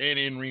character and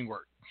in ring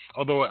work.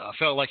 Although I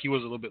felt like he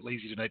was a little bit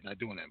lazy tonight, not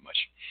doing that much.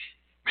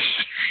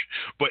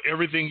 But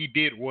everything he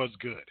did was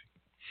good.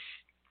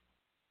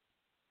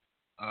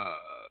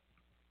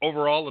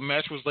 Overall, the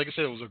match was, like I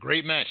said, it was a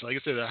great match. Like I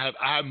said,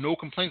 I have no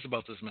complaints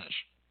about this match.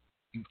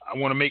 I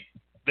want to make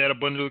that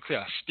abundantly clear.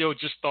 I still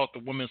just thought the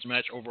women's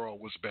match overall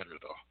was better,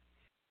 though.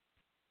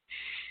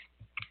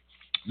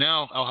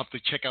 Now I'll have to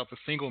check out the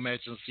single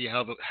match and see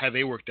how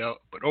they worked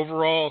out. But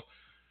overall,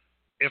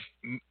 if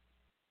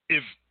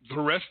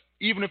the rest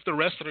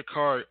of the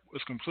card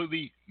was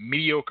completely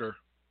mediocre,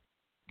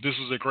 this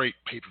was a great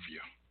pay-per-view.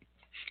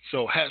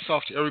 So hats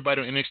off to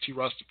everybody on NXT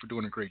roster for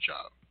doing a great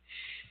job.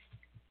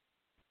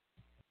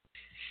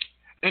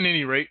 At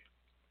any rate,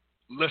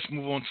 let's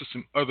move on to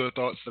some other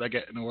thoughts that I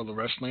got in the world of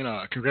wrestling.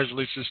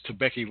 Congratulations to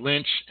Becky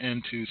Lynch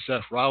and to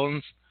Seth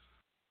Rollins.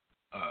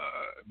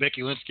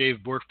 Becky Lynch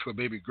gave birth to a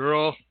baby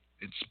girl.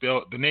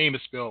 The name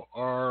is spelled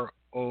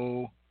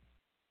Roux.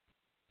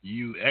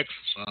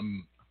 So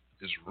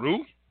is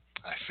Rue.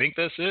 I think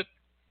that's it.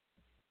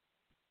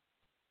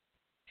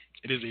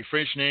 It is a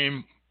French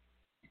name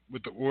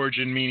with the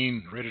origin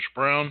meaning reddish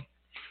brown.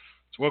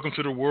 So welcome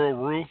to the world,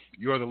 Rue.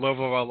 You are the love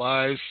of our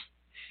lives.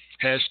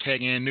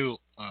 Hashtag and new.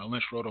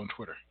 Lynch wrote on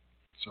Twitter.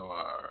 So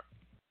I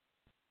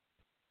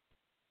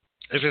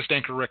just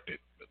stand corrected.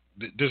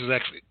 This is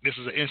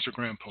an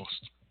Instagram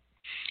post.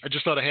 I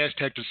just thought a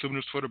hashtag to assume it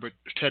was Twitter, but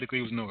technically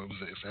it was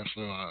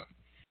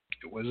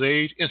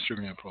a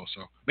Instagram post.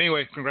 So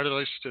anyway,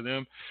 congratulations to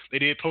them. They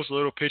did post a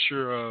little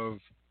picture of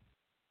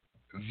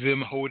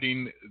them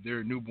holding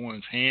their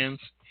newborn's hands.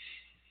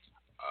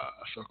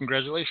 So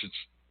congratulations.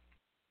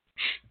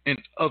 In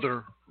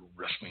other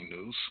wrestling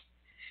news,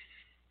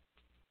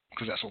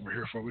 because that's what we're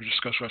here for. We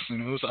discuss wrestling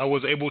news. I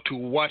was able to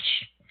watch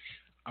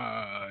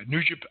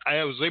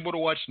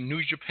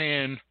New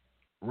Japan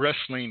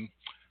Wrestling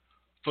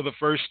for the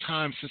first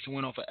time since it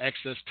went off of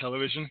Access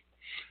Television.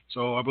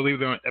 So I believe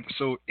they're on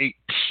episode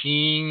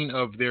 18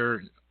 of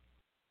their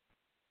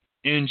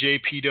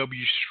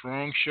NJPW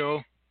Strong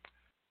show.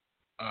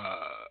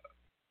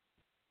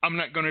 I'm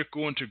not going to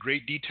go into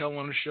great detail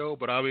on the show,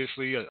 but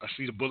obviously I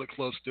see the Bullet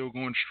Club still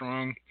going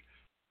strong.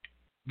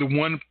 The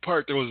one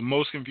part that was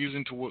most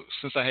confusing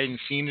since I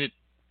hadn't seen it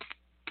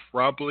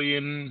probably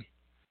in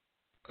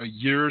a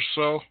year or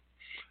so,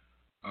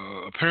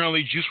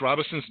 apparently Juice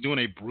Robinson's doing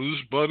a Blues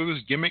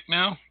Brothers gimmick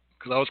now,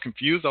 because I was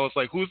confused. I was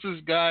like, who's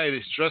this guy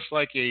that's dressed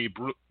like a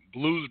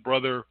Blues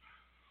Brother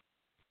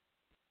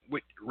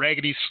with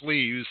raggedy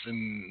sleeves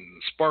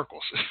and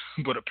sparkles?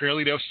 But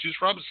apparently that was Juice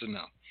Robinson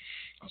now.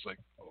 I was like,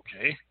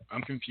 okay,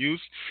 I'm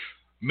confused.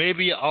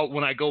 Maybe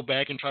when I go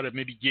back and try to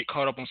maybe get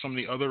caught up on some of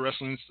the other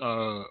wrestlings,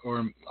 or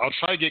I'll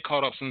try to get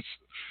caught up, since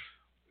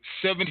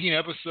 17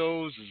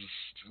 episodes is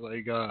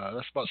like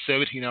that's about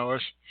 17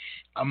 hours.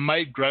 I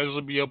might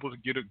gradually be able to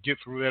get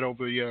through that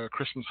over the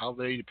Christmas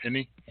holiday,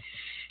 depending.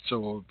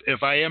 So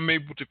if I am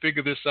able to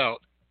figure this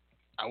out,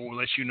 I will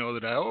let you know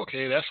that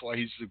that's why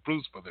he's the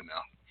Blues Brother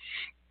now.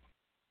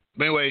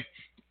 But anyway,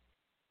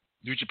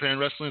 New Japan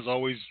Wrestling is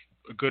always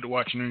a good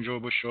watch and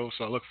enjoyable show,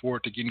 so I look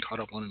forward to getting caught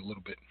up on it a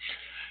little bit.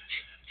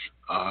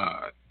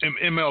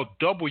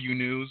 MLW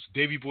news: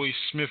 Davey Boy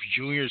Smith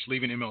Jr. is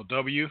leaving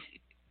MLW.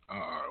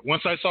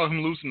 Once I saw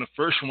him lose in the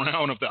first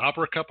round of the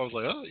Opera Cup, I was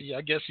like, oh yeah,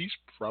 I guess he's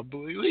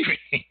probably leaving.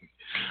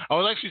 I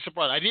was actually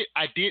surprised.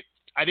 I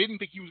didn't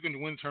think he was going to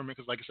win the tournament,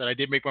 because, like I said, I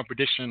did make my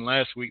prediction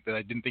last week that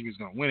I didn't think he was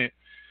going to win it.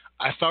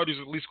 I thought he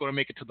was at least going to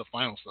make it to the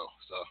finals, though.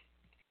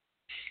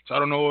 So I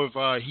don't know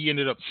if he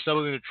ended up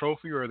selling the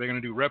trophy, or they're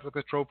going to do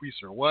replica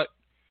trophies or what.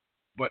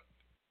 But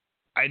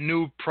I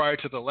knew prior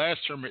to the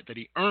last tournament that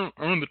he earned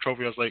the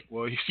trophy. I was like,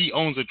 well, if he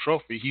owns the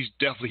trophy, he's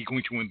definitely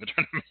going to win the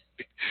tournament.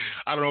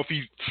 I don't know if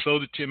he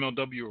sold it to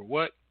MLW or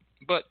what,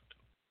 but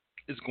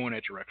it's going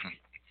that direction.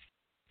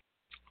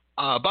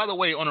 By the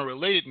way, on a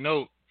related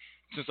note,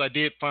 since I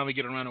did finally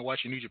get around to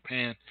watching New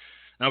Japan,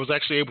 and I was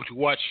actually able to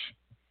watch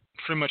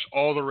pretty much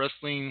all the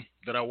wrestling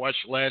that I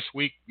watched last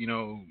week,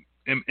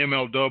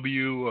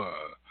 MLW,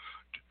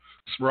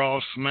 Raw,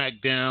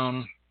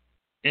 SmackDown,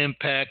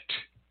 Impact,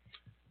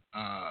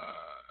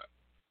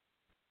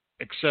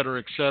 et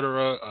cetera,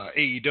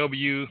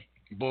 AEW,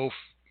 both,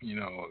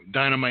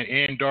 Dynamite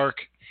and Dark,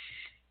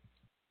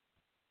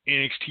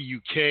 NXT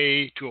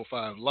UK,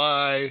 205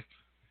 Live,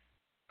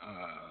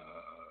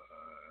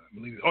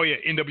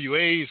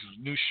 NWA's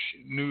new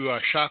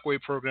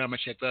Shockwave program. I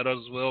checked that out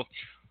as well.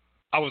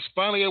 I was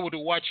finally able to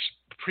watch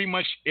pretty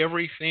much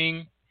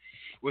everything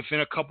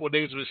within a couple of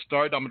days of the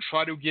start. I'm going to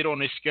try to get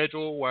on a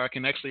schedule where I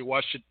can actually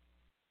watch it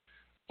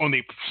on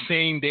the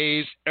same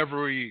days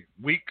every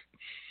week,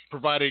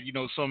 provided,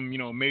 some,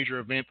 major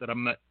event that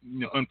I'm not,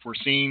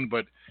 unforeseen.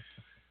 But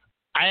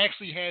I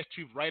actually had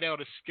to write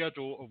out a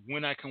schedule of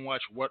when I can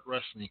watch what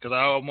wrestling, because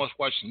I almost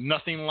watch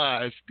nothing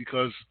live,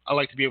 because I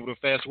like to be able to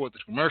fast forward the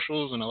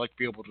commercials, and I like to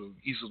be able to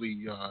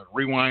easily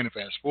rewind and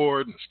fast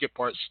forward and skip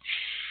parts,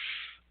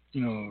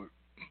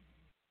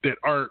 that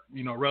aren't,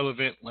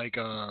 relevant, like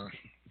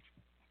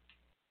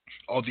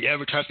all the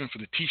advertisement for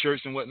the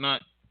T-shirts and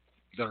whatnot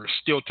that are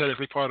still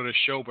technically part of the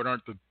show but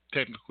aren't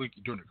technically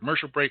during the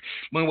commercial break.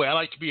 But anyway,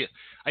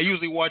 I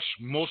usually watch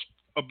most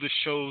of the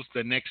shows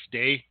the next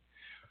day.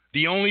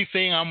 The only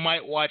thing I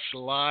might watch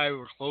live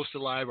or close to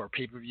live are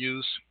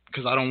pay-per-views,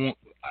 because I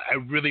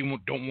really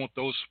don't want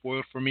those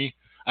spoiled for me.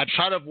 I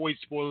try to avoid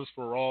spoilers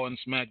for Raw and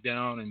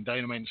SmackDown and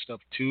Dynamite and stuff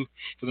too,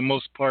 for the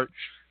most part.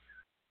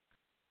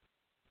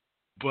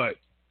 But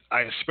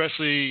I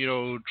especially,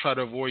 try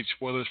to avoid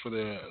spoilers for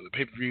the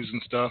pay-per-views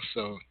and stuff.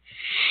 So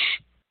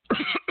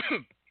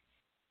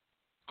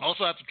I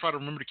also have to try to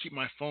remember to keep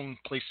my phone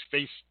placed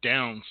face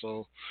down,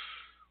 so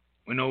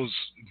when those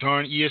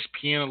darn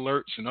ESPN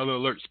alerts and other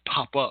alerts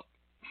pop up,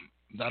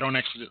 I don't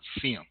actually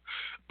see them.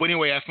 But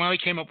anyway, I finally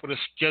came up with a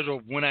schedule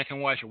of when I can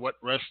watch what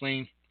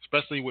wrestling,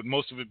 especially with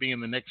most of it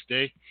being the next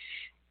day.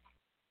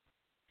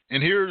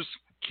 And here's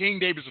King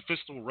David's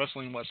official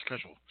wrestling watch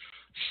schedule.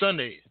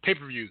 Sunday,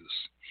 pay-per-views.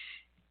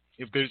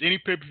 If there's any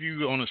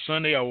pay-per-view on a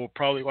Sunday, I will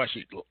probably watch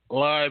it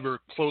live or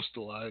close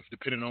to live,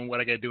 depending on what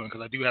I got doing,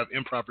 because I do have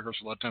improv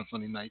rehearsal a lot of times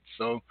Sunday nights.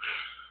 So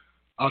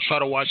I'll try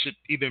to watch it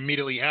either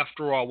immediately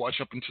after, or I'll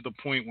watch up until the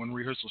point when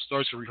rehearsal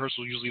starts. The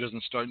rehearsal usually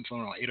doesn't start until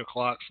around 8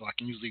 o'clock, so I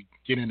can usually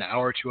get in an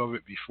hour or two of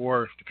it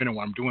before, depending on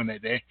what I'm doing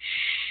that day.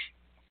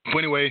 But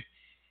anyway,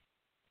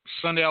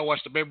 Sunday I'll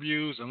watch the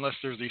pay-per-views, unless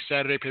there's a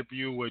Saturday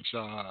pay-per-view, which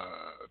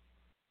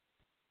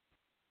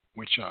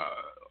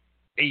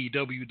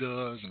AEW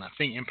does, and I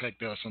think Impact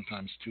does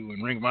sometimes too.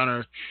 And Ring of Honor,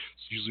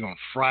 it's usually on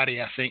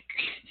Friday, I think.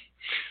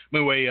 But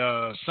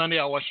anyway, Sunday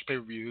I'll watch the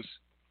pay-per-views.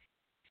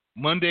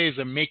 Monday is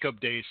a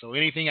makeup day, so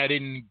anything I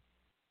didn't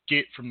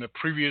get from the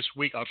previous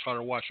week, I'll try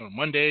to watch on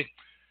Monday.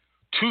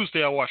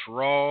 Tuesday I'll watch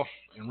Raw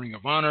and Ring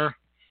of Honor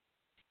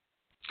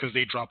because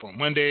they drop on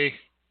Monday.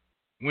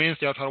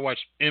 Wednesday I'll try to watch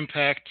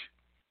Impact,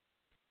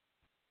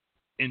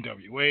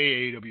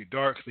 NWA, AEW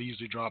Dark. They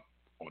usually drop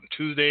on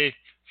Tuesday.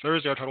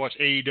 Thursday I'll try to watch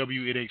AEW,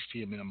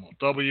 NXT, and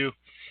MLW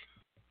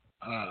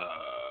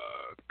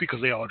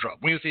because they all drop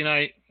Wednesday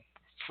night.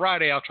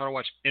 Friday I'll try to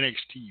watch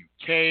NXT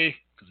UK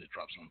because it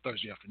drops on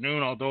Thursday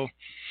afternoon. Although,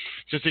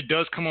 since it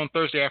does come on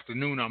Thursday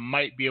afternoon, I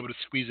might be able to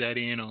squeeze that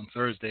in on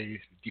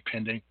Thursday,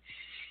 depending.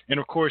 And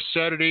of course,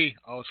 Saturday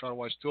I'll try to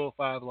watch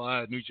 205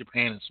 Live, New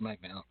Japan, and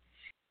SmackDown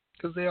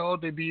because they all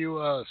debut.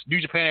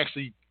 New Japan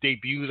actually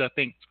debuts, I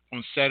think,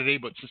 on Saturday,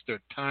 but since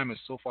their time is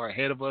so far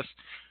ahead of us,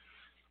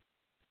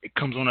 it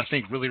comes on, I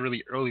think, really,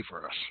 really early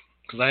for us.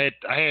 Because I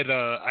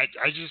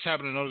just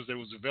happened to notice that it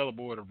was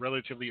available at a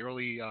relatively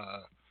early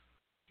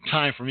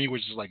time for me,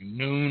 which is like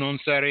noon on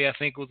Saturday, I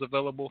think, was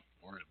available,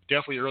 or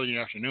definitely early in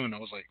the afternoon. I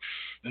was like,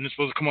 then it's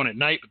supposed to come on at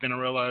night, but then I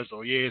realized,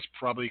 oh yeah, it's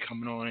probably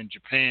coming on in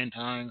Japan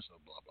time, so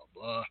blah, blah,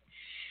 blah.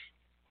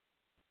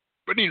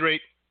 But at any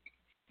rate,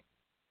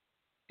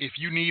 if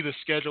you need a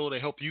schedule to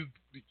help you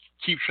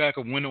keep track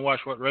of when to watch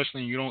what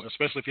wrestling,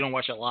 especially if you don't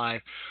watch it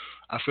live,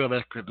 I feel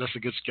that's a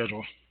good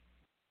schedule.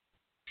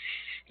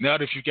 Now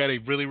that you've got a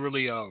really,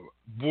 really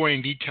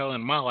boring detail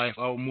in my life,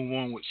 I'll move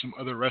on with some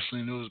other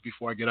wrestling news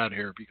before I get out of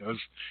here because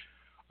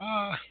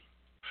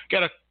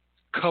got a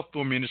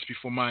couple of minutes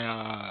before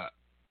my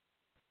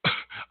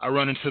I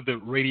run into the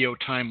radio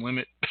time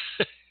limit.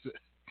 At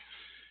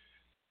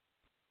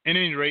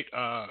any rate,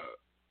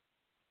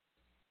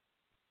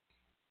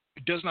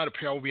 it does not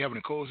appear I will be having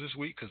a call this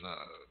week because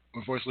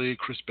unfortunately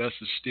Chris Best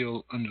is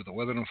still under the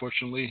weather,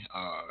 unfortunately.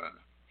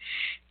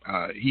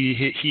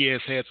 He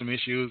has had some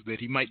issues that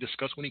he might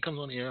discuss when he comes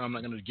on the air. I'm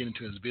not going to get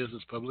into his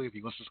business publicly. If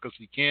he wants to discuss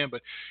it, he can,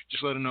 but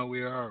just let him know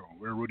we're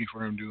rooting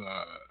for him to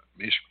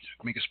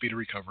make a speedy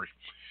recovery.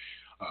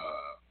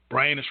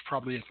 Brian is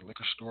probably at the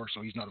liquor store,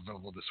 so he's not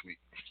available this week.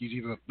 He's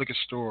either at the liquor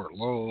store or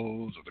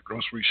Lowe's or the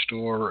grocery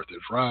store or the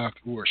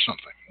drive-thru or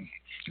something,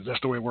 because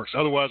that's the way it works.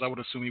 Otherwise, I would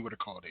assume he would have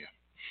called in.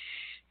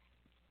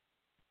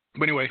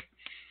 But anyway,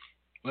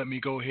 let me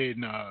go ahead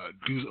and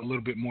do a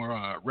little bit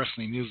more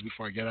wrestling news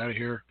before I get out of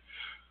here.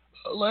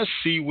 Let's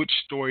see which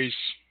stories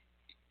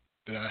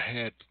that I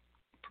had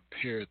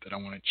prepared that I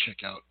want to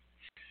check out.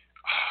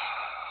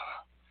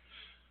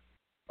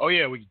 Oh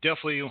yeah, we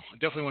definitely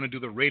want to do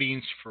the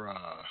ratings for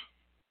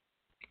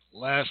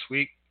last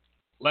week.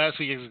 Last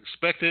week, as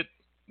expected,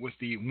 with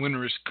the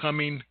Winter is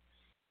Coming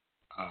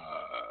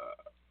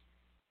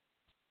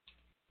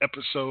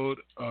episode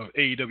of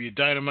AEW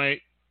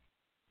Dynamite.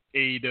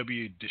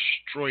 AEW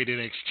destroyed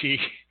NXT.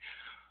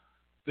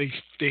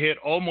 They had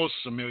almost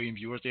 1 million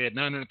viewers. They had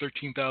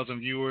 913,000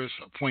 viewers,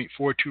 a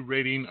 .42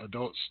 rating,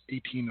 adults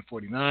 18 to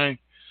 49.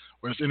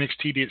 Whereas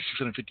NXT did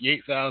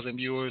 658,000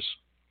 viewers,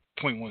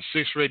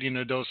 0.16 rating,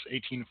 adults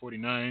 18 to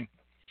 49.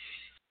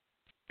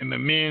 In the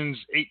men's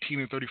 18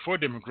 to 34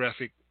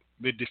 demographic,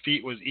 the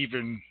defeat was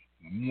even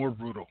more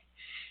brutal,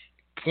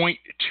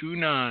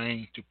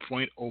 0.29 to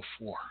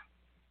 0.04.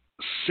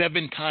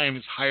 7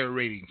 times higher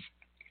ratings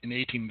in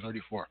 18 to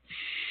 34.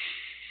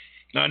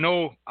 Now, I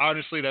know,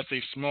 honestly, that's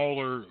a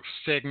smaller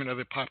segment of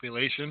the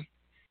population,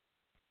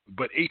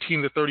 but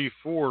 18 to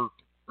 34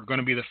 are going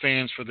to be the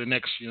fans for the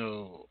next,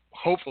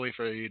 hopefully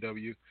for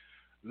AEW.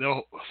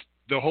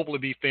 They'll hopefully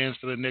be fans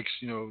for the next,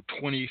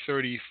 20,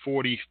 30,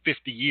 40,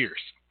 50 years,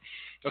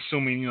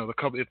 assuming,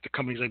 if the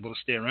company's able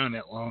to stay around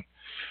that long.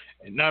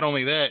 And not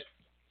only that,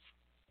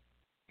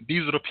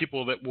 these are the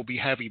people that will be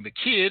having the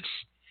kids,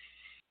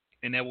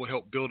 and that will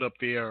help build up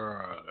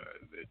their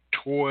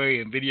toy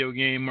and video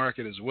game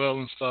market as well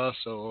and stuff.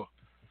 So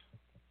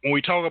when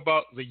we talk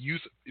about the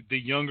youth, the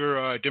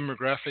younger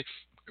demographics,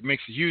 it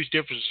makes a huge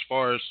difference as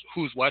far as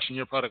who's watching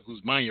your product, who's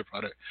buying your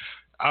product.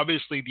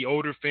 Obviously, the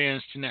older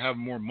fans tend to have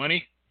more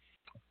money,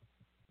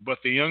 but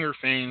the younger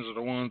fans are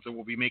the ones that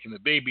will be making the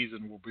babies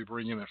and will be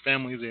bringing their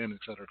families in, et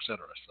cetera, et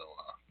cetera. So,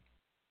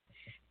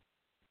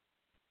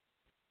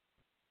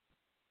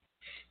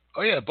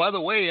 oh yeah, by the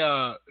way,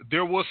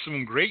 there was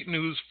some great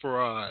news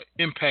for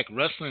Impact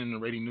Wrestling in the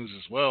rating news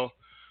as well.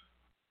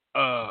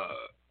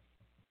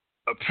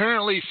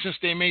 apparently, since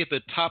they made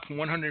the top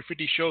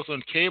 150 shows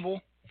on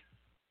cable,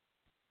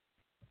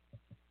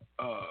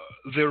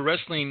 their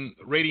wrestling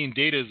rating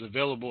data is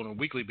available on a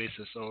weekly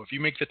basis. So if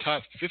you make the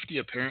top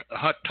 50,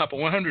 top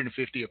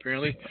 150,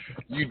 apparently,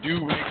 you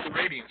do make the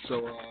rating.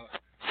 So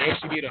they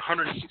actually get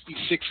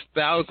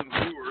 166,000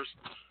 viewers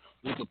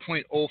with a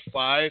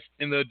 .05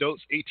 in the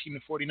adults 18 to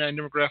 49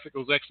 demographic. It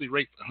was actually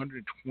ranked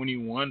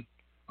 121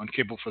 on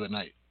cable for the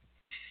night.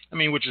 I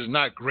mean, which is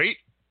not great,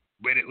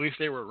 but at least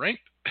they were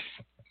ranked.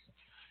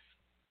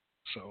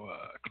 So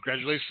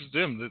congratulations to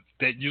them.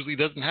 That usually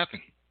doesn't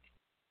happen.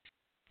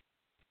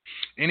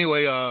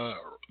 Anyway,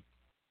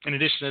 in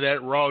addition to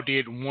that, Raw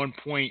did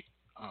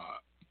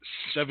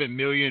 1.7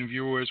 million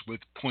viewers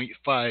with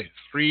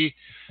 0.53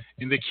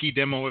 in the key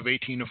demo of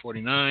 18 to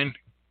 49.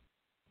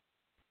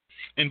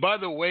 And by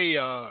the way,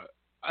 I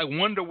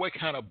wonder what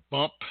kind of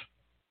bump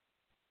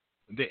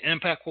the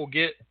Impact will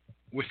get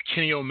with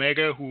Kenny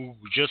Omega, who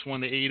just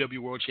won the AEW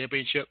World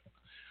Championship,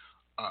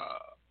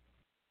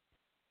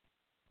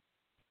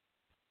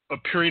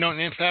 appearing on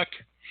Impact.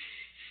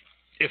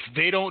 If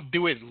they don't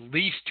do at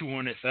least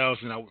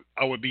 200,000,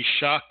 I would be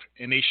shocked,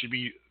 and they should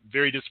be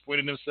very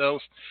disappointed in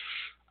themselves.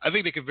 I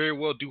think they could very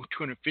well do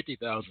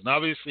 250,000.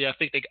 Obviously, I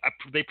think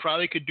they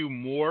probably could do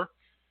more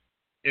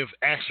if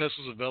access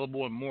was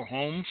available in more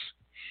homes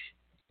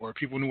or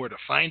people knew where to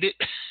find it.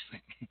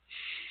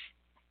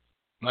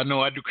 I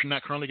know I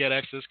not currently get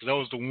access because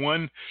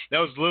that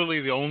was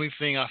literally the only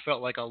thing I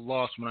felt like I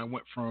lost when I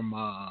went from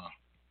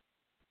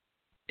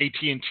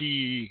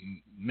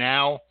AT&T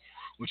Now,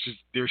 which is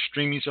their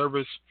streaming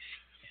service,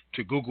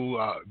 to Google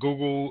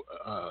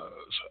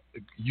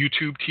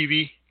YouTube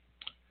TV.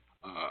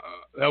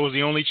 That was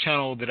the only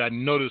channel that I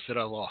noticed that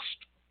I lost.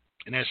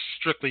 And that's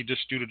strictly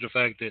just due to the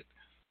fact that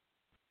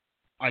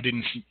I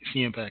didn't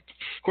see Impact.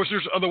 Of course,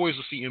 there's other ways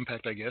to see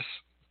Impact, I guess.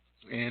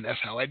 And that's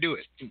how I do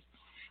it,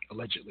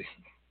 allegedly.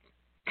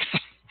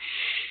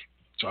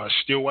 So I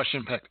still watch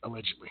Impact,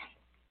 allegedly.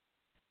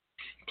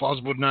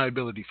 Plausible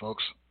deniability,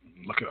 folks.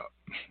 Look it up.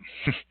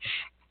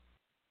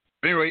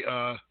 Anyway,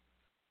 I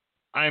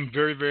am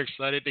very, very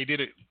excited. They did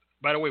it.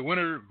 By the way,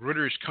 Winter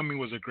is Coming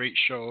was a great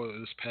show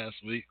this past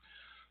week.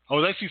 I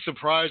was actually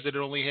surprised that it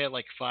only had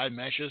like 5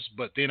 matches,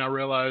 but then I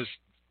realized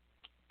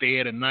they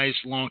had a nice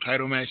long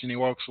title match, and they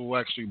also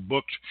actually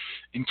booked,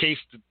 in case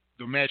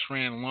the match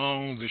ran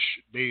long,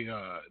 they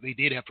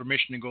did have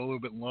permission to go a little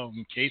bit long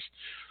in case.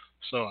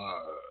 So,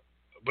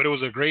 but it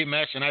was a great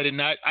match, and I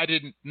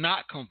did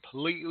not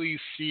completely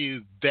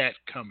see that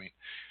coming.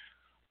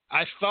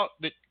 I thought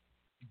that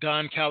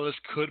Don Callis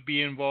could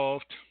be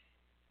involved,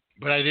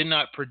 but I did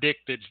not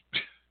predict that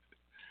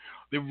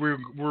we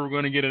were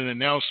going to get an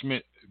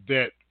announcement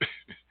that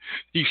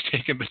he's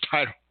taking the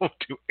title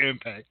to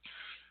Impact.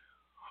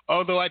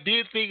 Although I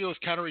did think it was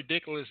kind of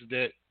ridiculous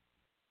that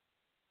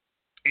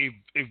a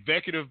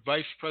executive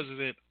vice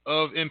president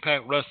of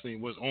Impact Wrestling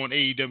was on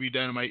AEW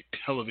Dynamite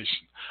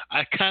television.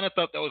 I kind of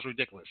thought that was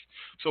ridiculous.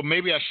 So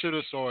maybe I should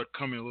have saw it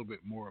coming a little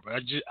bit more, but I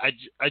had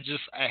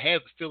the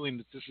feeling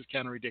that this is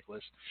kind of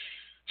ridiculous.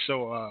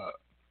 So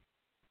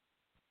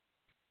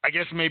I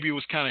guess maybe it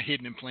was kind of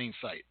hidden in plain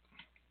sight.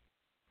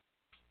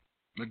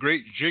 A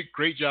great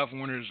job for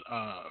winners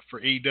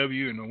for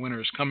AEW and the Winter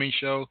is Coming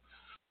show.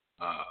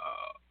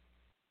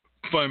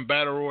 Fun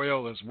battle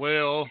royal as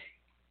well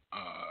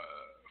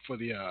for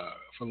the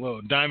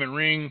little diamond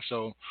ring.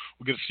 So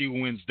we're gonna see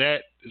who wins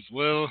that as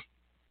well.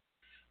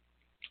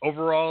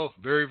 Overall,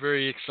 very,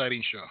 very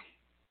exciting show.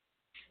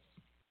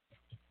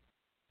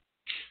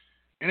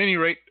 At any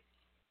rate,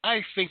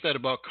 I think that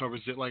about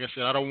covers it. Like I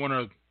said, I don't want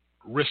to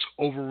risk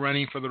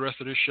overrunning for the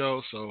rest of the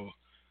show. So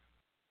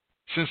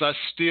since I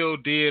still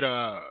did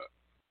a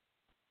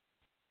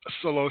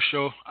solo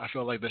show, I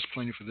feel like that's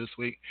plenty for this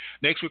week.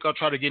 Next week, I'll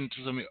try to get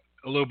into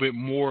a little bit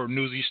more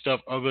newsy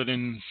stuff other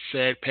than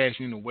sad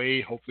passing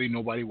away. Hopefully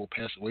nobody will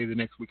pass away the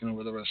next weekend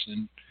over the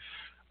wrestling.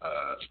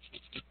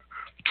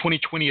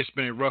 2020 has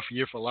been a rough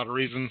year for a lot of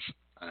reasons.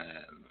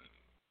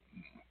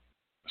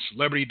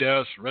 Celebrity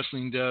deaths,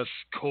 wrestling deaths,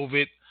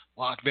 COVID,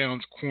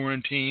 lockdowns,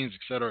 quarantines,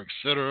 etc.,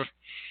 etc.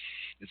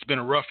 It's been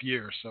a rough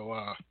year, so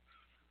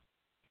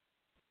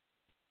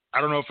I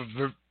don't know if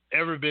I've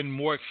ever been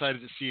more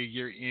excited to see a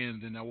year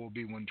end than I will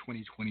be when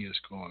 2020 is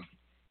gone.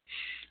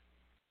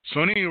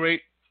 So at any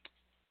rate,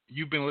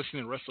 you've been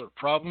listening to Wrestler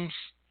Problems.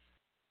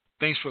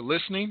 Thanks for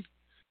listening,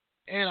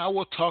 and I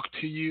will talk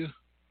to you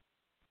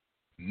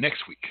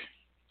next week.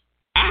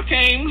 I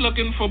came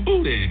looking for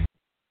booty.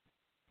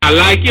 I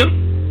like you,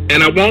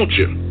 and I want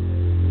you.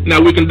 Now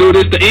we can do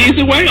this the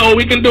easy way, or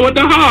we can do it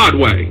the hard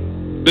way.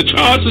 The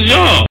choice is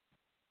yours.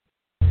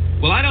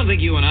 Well, I don't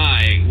think you and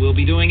I will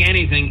be doing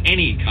anything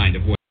any kind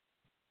of way.